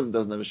inherently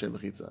doesn't have a shem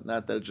mechitza.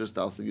 Not that it just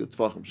also the yud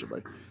tvachim should be.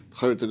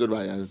 L'chayr it's a good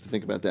raya. I have to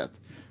think about that,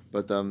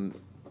 but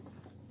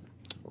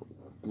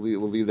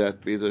we'll leave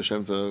that Be'ez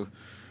Hashem for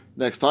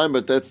next time.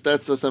 But that's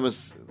what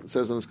Semes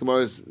says on this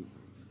Gemara is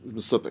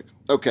Mesupik.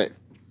 Okay,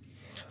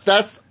 so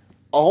that's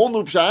a whole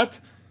new pshat,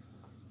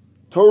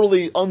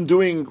 totally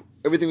undoing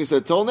everything we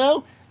said till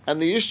now.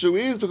 And the issue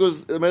is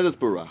because the Medes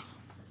Barach.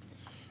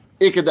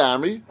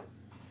 Ikadamri,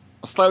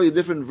 a slightly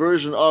different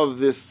version of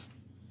this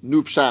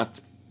new pshat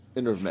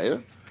in Rav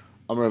Meir.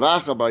 Amar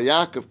Rav Acha bar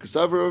Yaakov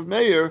Kesaver Rav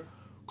Meir,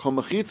 Kol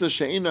mechitza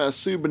she'ina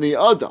asui b'nei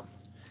Adam.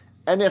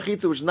 Any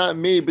mechitza which is not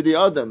made by the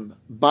Adam,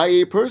 by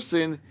a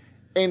person,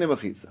 ain't a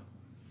mechitza.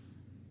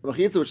 A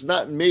mechitza which is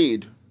not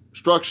made,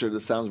 structured,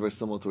 this sounds very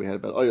similar to what we had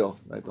about oil,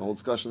 right? The whole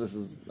discussion, this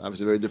is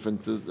obviously very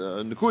different to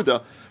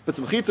Nakuda, but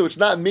the mechitza which is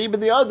not made by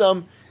the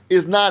Adam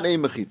is not a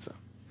mechitza.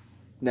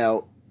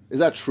 Now, is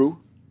that true?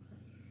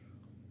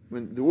 I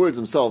mean, the words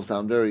themselves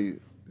sound very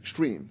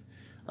extreme.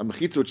 A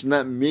mechitza which is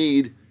not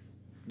made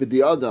by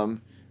the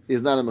Adam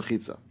is not a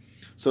mechitza.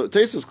 So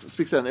Teisus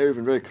speaks out in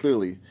Eruvin very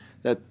clearly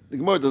that the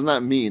Gemara does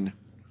not mean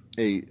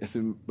a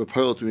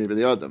pearl to be made by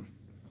the Adam.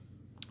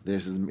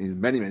 There's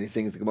many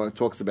things the Gemara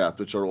talks about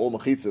which are all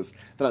mechitzas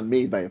that are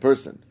made by a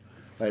person.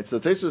 Right? So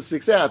Teisus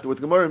speaks out that what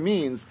the Gemara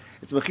means,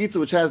 it's a mechitza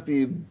which has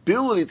the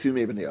ability to be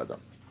made by the Adam.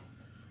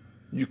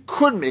 You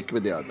could make it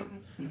with the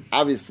Adam.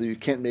 Obviously, you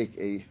can't make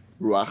a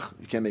ruach,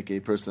 you can't make a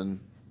person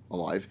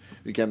alive,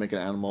 you can't make an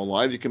animal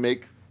alive, you can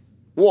make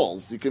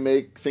walls, you can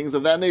make things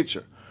of that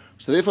nature.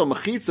 So therefore,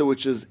 mechitza,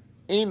 which is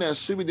Eina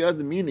Shubi the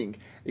Adam, meaning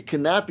it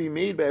cannot be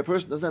made by a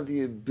person, doesn't have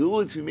the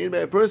ability to be made by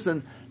a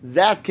person,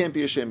 that can't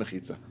be a Shem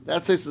Mechitza.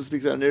 That says to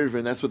speak out in Eruvin,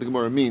 and that's what the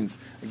Gemara means.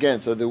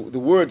 Again, so the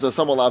words are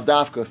somewhat lav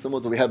dafka, similar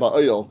to what we had about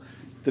oil.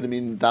 Didn't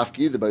mean dafka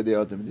either by the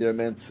Adam. Here it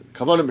meant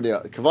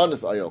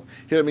kavanis oil.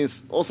 Here it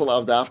means also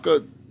lav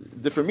dafka,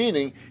 different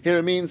meaning. Here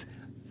it means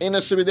Eina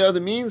Shubi the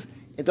Adam means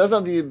it doesn't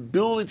have the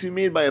ability to be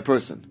made by a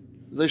person.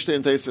 Zayshte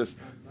and Taisvis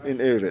in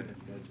Eruvin.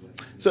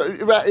 So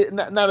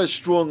not as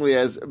strongly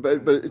as,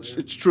 but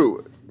it's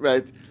true,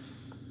 right?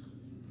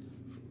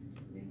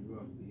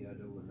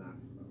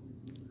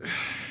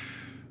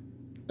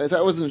 I thought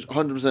I wasn't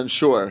 100%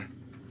 sure.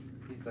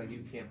 It's like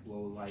you can't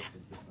blow life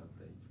into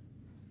something.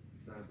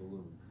 It's not a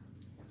balloon.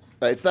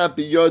 Right, it's not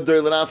biyod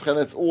der l'nafcha.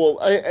 That's all.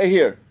 I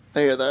hear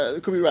that.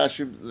 It could be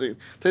Rashi. The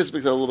Tosfos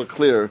makes it a little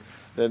clearer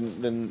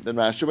than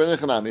Rashi, but in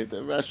Hanami,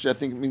 Rashi I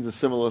think means a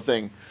similar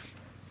thing.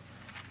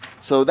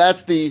 So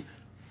that's the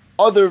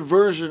other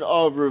version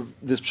of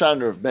this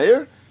pshat of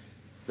Meir.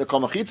 The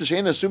kol machitza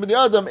she'ein asur b'di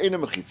adam eina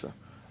machitza.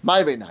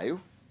 My beinayu.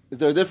 Is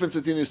there a difference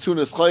between these two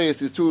neschayis,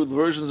 these two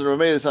versions of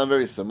Rameh? They sound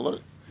very similar.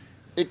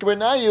 Ik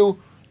beinayu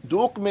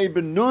duk me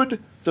benud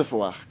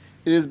tefuach.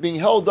 It is being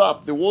held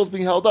up. The wall is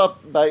being held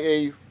up by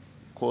a,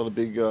 call it a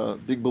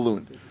big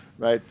balloon,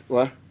 right?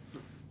 What?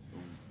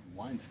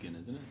 Wineskin,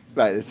 isn't it?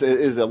 Right. It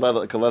is a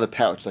leather, like a leather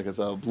pouch, like it's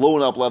a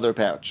blown up leather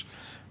pouch.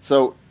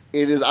 So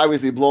it is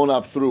obviously blown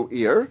up through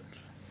ear,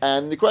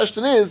 and the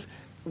question is,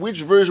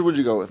 which version would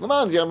you go with?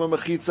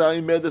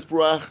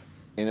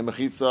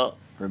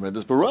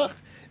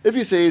 If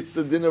you say it's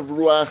the din of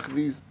ruach,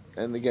 these,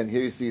 and again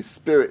here you see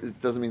spirit.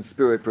 It doesn't mean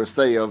spirit per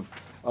se of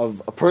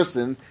a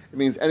person. It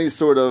means any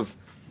sort of,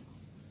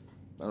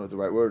 I don't know what the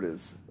right word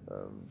is.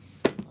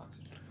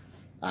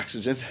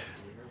 Oxygen.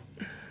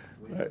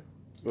 Right.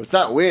 Well, it's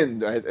not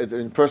wind. Right?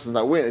 In person's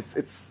not wind.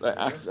 It's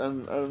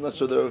I'm not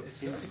sure.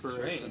 It's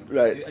inspiration.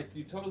 Right.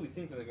 You totally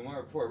think of the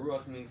Gemara before.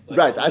 Ruach means like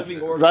Right. a That's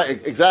living organism.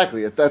 right.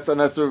 Exactly. That's what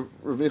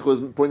Rav Micha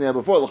was pointing out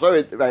before.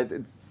 Right.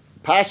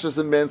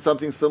 Pashas meant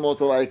something similar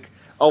to like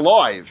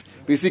alive.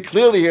 But you see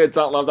clearly here, it's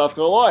not lavdafka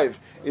alive.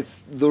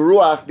 It's the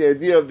ruach. The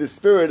idea of the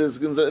spirit is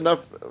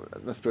enough.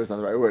 The spirit's not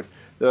the right word.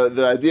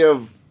 The idea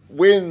of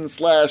wind /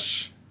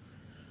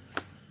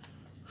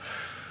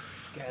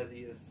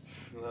 Gaseous.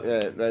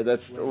 Yeah, right.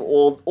 That's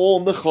all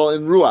nichal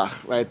in ruach,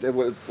 right?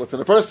 What's in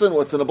a person?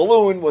 What's in a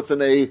balloon? What's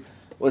in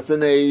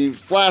a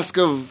flask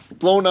of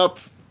blown up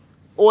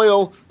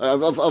oil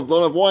of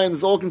blown up wine?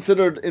 Is all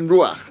considered in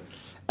ruach,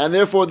 and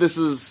therefore this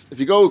is, if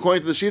you go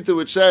according to the shita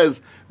which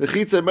says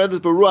mechitza medus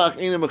baruach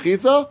ina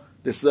mechitza,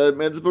 this is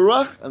medus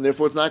baruach, and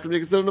therefore it's not going to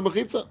be considered a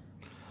mechitza.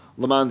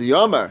 Laman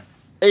diyamar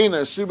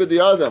eina suba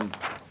diyadam.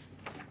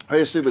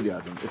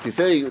 If you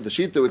say the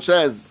shita which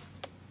says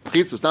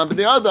mechitza is not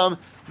b'di adam,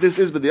 this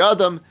is b'di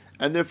adam,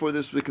 and therefore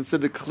this we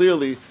consider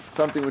clearly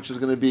something which is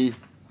going to be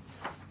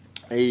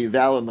a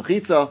valid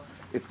mechitza.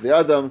 It's b'di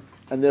adam,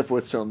 and therefore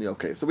it's certainly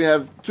okay. So we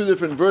have two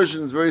different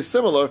versions, very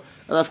similar,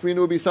 and afkamina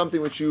would be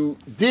something which you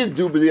did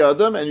do b'di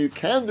adam, and you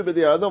can do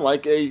b'di adam,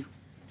 like a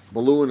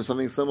balloon or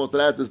something similar to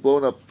that. This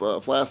blown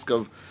up flask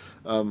of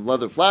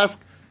leather flask.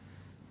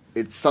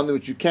 It's something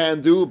which you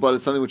can do, but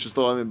it's something which is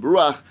still in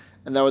baruch,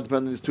 and that would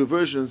depend on these two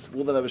versions.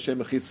 Will that have a shem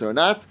mechitza or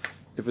not?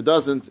 If it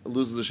doesn't, it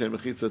loses the shem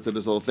mechitza to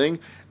this whole thing.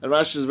 And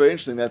Rashi is very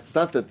interesting. That's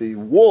not that the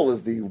wall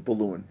is the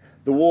balloon.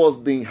 The wall is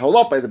being held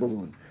up by the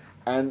balloon.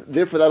 And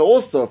therefore that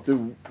also, if the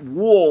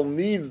wall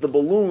needs the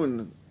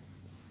balloon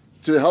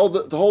to hold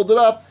it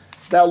up,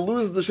 that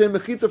loses the shem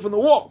mechitza from the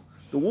wall.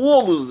 The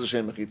wall loses the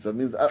shem mechitza. It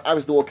means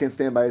obviously the wall can't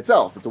stand by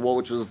itself. It's a wall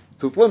which is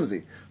too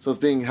flimsy. So it's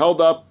being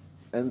held up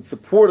and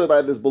supported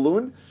by this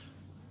balloon.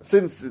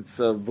 Since it's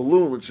a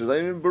balloon which is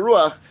in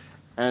baruach,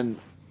 and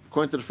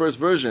according to the first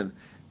version,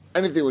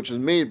 anything which is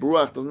made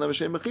baruach doesn't have a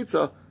shem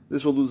mechitza,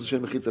 this will lose the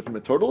shem mechitza from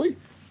it totally.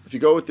 If you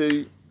go with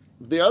the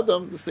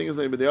adam, this thing is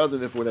made by the adam,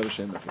 therefore it would have a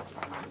shem mechitza.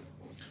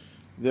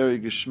 Very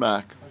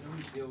geschmack. How do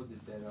we deal with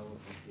the dead elephant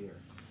here?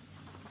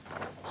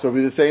 So it'll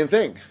be the same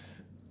thing.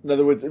 In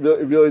other words, it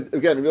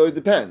really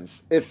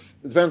depends. It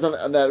depends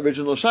on that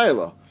original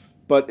shaila.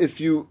 But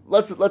if you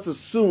let's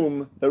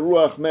assume that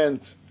ruach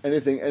meant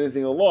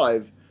anything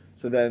alive,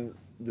 so then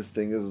this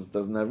thing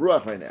doesn't have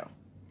ruach right now.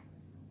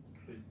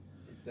 But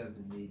it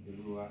doesn't need the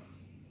ruach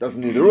Doesn't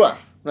need the ruach,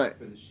 right?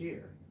 for the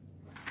shear.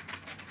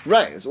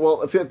 Right. So,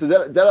 well, if the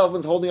dead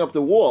elephant's holding up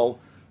the wall,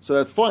 so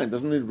that's fine.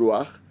 Doesn't need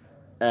ruach,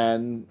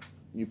 and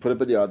you put it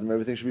by the adam,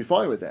 everything should be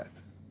fine with that.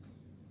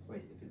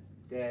 Wait, if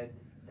it's dead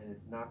and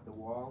it's not the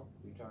wall,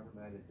 you're talking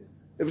about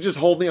If it's just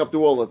holding up the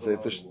wall, let's say,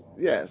 Below the wall.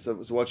 yeah. So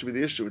what should be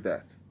the issue with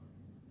that?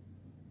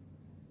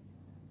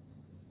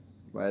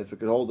 Right. If it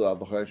could hold it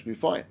up, it should be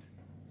fine.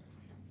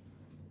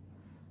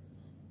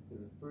 So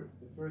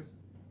the first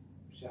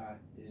shot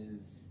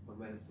is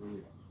Omedes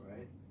Baruch,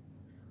 right?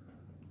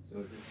 So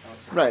is it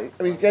also Right.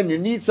 I mean, again, you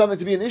need something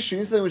to be an issue.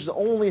 You need something which is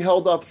only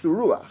held up through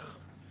ruach.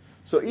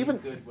 So He's even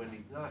good when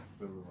he's not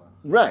Baruch.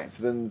 right.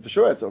 So then for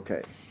sure it's okay.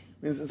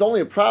 It means it's only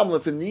a problem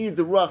if it needs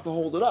the ruach to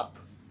hold it up,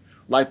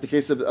 like the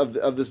case of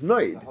this To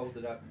noid. hold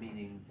it up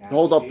meaning To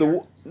hold up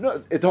shear?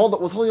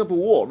 was holding up a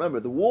wall. Remember,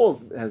 the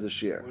wall has a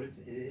shear. What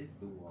if it is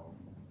the wall?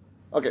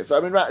 Okay, so I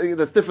mean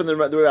that's different than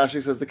the way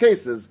Rashi says the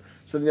cases.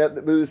 So then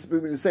it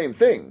would be the same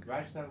thing.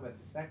 Rash talking about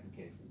the second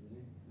case, isn't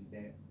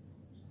it?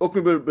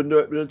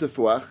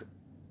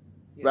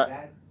 Yeah,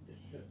 Right.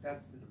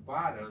 that's the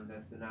bottom.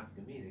 That's the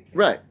nafkamina case.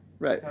 Right.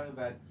 We're Right. talking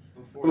about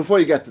Before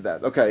you get to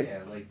that, okay.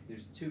 Yeah, like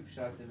there's two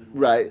pshatim and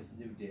Right. this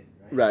new din,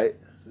 right? Right.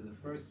 So the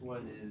first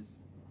one is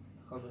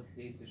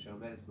to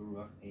shomedes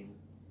baruach ein.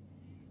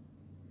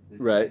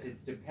 Right. If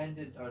it's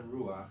dependent on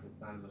ruach, it's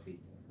not a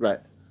mechitza. Right.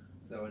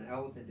 So an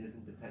elephant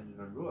isn't dependent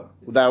on ruach.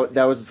 Well,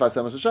 that was the Sfas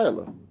Amos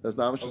Shayla. That was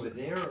Mamash. Over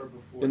there or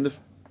before?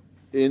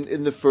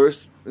 In the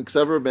first,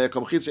 except for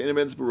Me'akam Chitza, in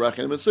Emes Barach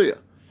and Mitsuya.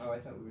 Oh, I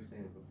thought we were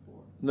saying it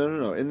before.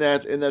 No. In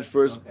that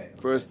first, Okay.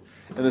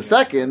 and the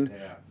second,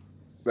 Yeah.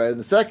 right? In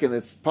the second,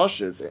 it's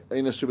Pasha. It's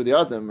Eina Shubha the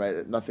Adam,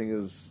 right? Nothing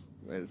is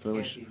right. It's Can't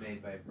which, be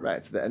made by a person.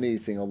 right. So that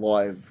anything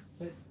alive.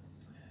 I was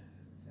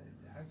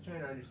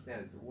trying to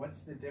understand. So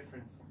what's the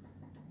difference?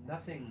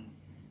 Nothing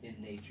in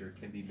nature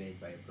can be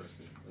made by a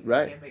person. Like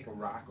Right. You can't make a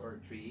rock or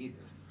a tree either.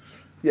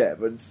 Yeah,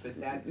 but But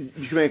that's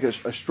you can make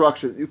a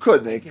structure. You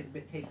could you make. can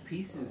take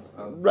pieces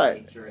of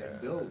Right. nature and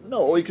build.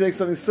 No, or you can make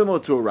something similar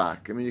to a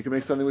rock. I mean, you can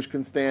make something which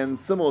can stand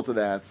similar to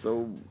that.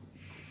 So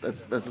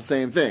that's the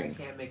same I thing.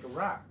 can't make a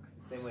rock.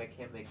 The same way I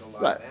can't make a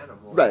live Right.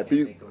 animal. Right, I but can't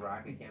you- make a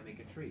rock. I can't make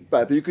a tree.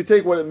 Right, but you could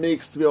take what it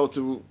makes to be able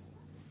to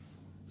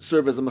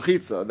serve as a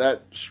mechitza.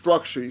 That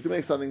structure, you can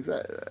make something. You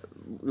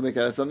can make it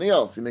out of something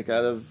else. You make it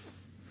out of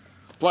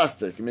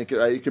plastic. You make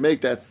it. You can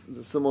make that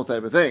similar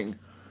type of thing.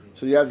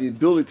 So you have the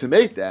ability to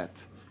make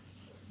that.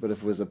 But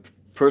if it was a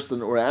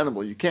person or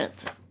animal, you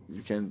can't.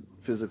 You can't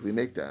physically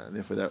make that, and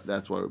therefore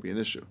that's why it would be an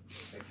issue.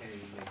 I can't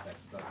even make that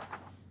substance.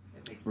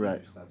 I make Right.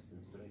 either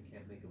substance, but I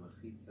can't make a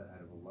machitza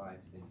out of a live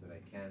thing, but I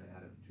can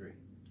out of a tree.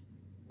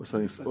 Or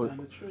something, Cut down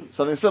the tree.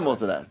 something similar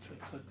to that.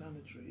 Cut down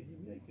the tree and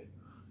you make it.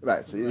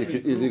 Right. So you It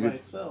could, grew you by could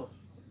itself.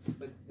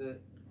 But the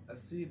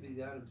Asuya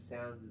B'Yadam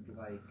sounded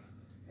like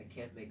I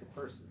can't make a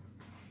person.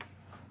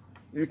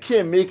 you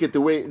can't make it the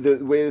way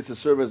it's to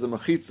serve as a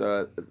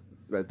machitza,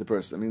 right? The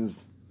person. It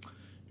means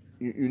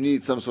you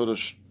need some sort of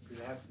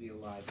Because it has to be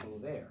alive, full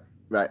of air.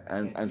 right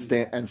and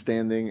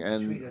standing A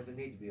tree and doesn't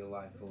need to be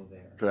alive, full of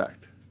air.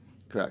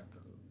 correct.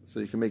 So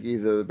you can make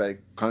either by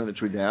cutting the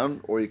tree down,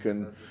 or you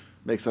can Doesn't-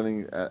 make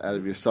something out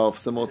of yourself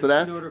similar to In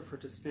that. order for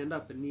it to stand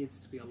up, it needs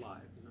to be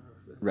alive. In order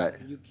for, Right.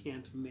 You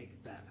can't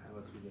make that happen.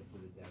 Unless we get to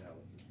the dead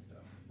elephant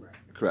stuff. Right.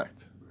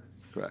 Correct.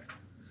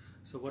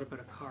 So what about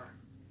a car?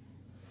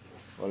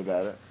 What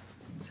about it?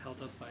 It's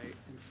held up by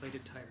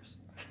inflated tires.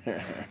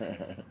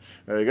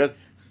 Very good.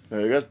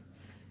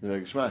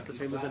 Very geschmack. The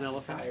same as an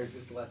elephant. Tires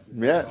is less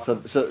than Yeah.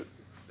 So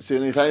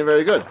you're telling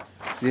very good.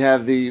 So you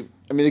have the.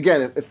 I mean,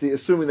 again, if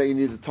assuming that you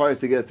need the tires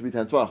to get it to be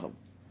 10 tvachim.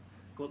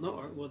 Well,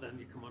 no. Well, then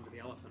you come onto the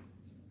elephant.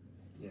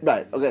 Yeah.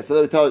 Right. Okay. So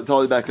let me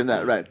tell you back in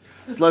that. Right.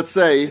 So let's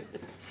say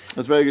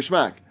that's very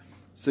geschmack.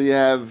 So you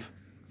have.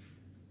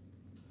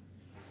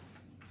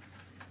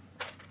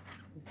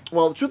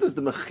 Well, the truth is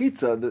the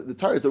mechitza, the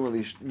tires don't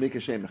really make a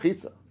shem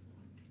mechitza.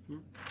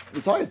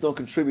 The tires don't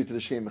contribute to the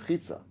shem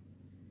mechitza,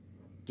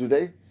 do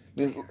they? I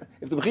mean,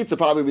 if the mechitza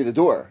probably be the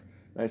door,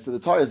 right? So the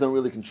tires don't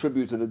really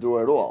contribute to the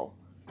door at all,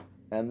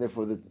 and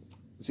therefore so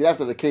you have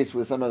to have a case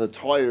where some of the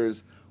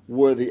tires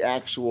were the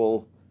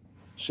actual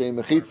shem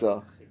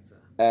mechitza,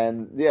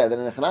 and then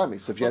in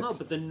echanami. So if you Well, had no,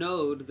 but the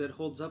node that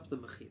holds up the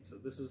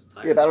mechitza, this is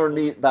tire. yeah, but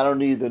I don't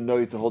need the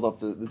node to hold up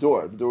the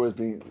door. The door is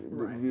being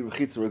Right.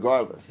 mechitza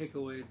regardless. Take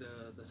away the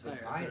tires,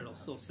 high and it'll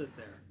enough. still sit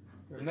there.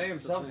 The mayor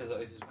himself says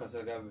this is because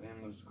the guy with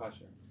him was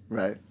kosher.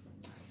 Right.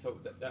 So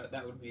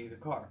that would be the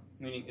car,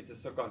 meaning it's a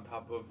sukkah on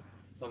top of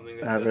something.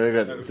 Very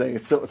good. I'm saying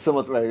it's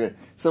similar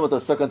to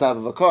a suck on top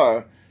of a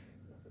car,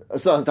 a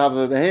suck on top of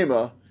a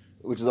behema,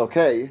 which is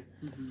okay.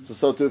 Mm-hmm.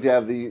 So too if you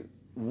have the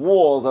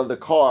walls of the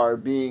car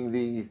being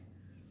the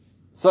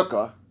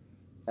sukkah,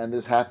 and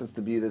this happens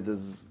to be that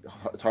there's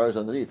tires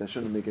underneath, that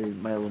shouldn't make any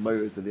mile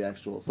to the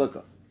actual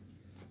sukkah.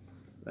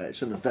 Right? It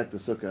shouldn't affect the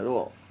sukkah at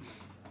all.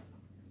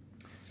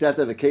 So you have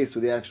to have a case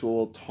where the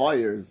actual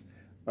tires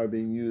are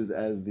being used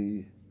as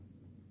the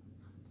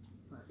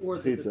Right. Or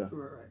Pizza.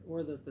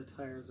 or that the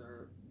tires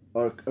are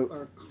or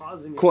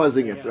causing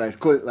causing to it, stay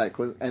right?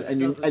 up.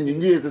 And you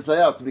need it to stay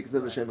up to be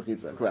considered a shem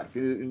mechitza. Correct.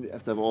 You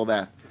have to have all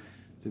that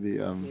to be. Maybe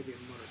a motorcycle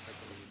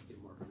would be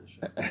more of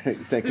an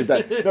issue. Saying because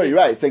that no, you're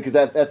right. Saying because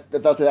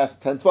that's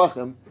 10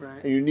 tvachim,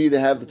 Right. and you need to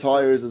have the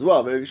tires as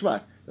well. Very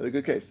geschmack. That's a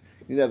good case.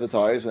 You need to have the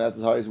tires. Without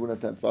the tires, you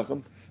wouldn't have 10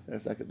 tvachim.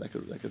 Yes, that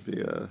could be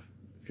a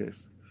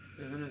case.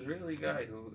 There's an Israeli guy who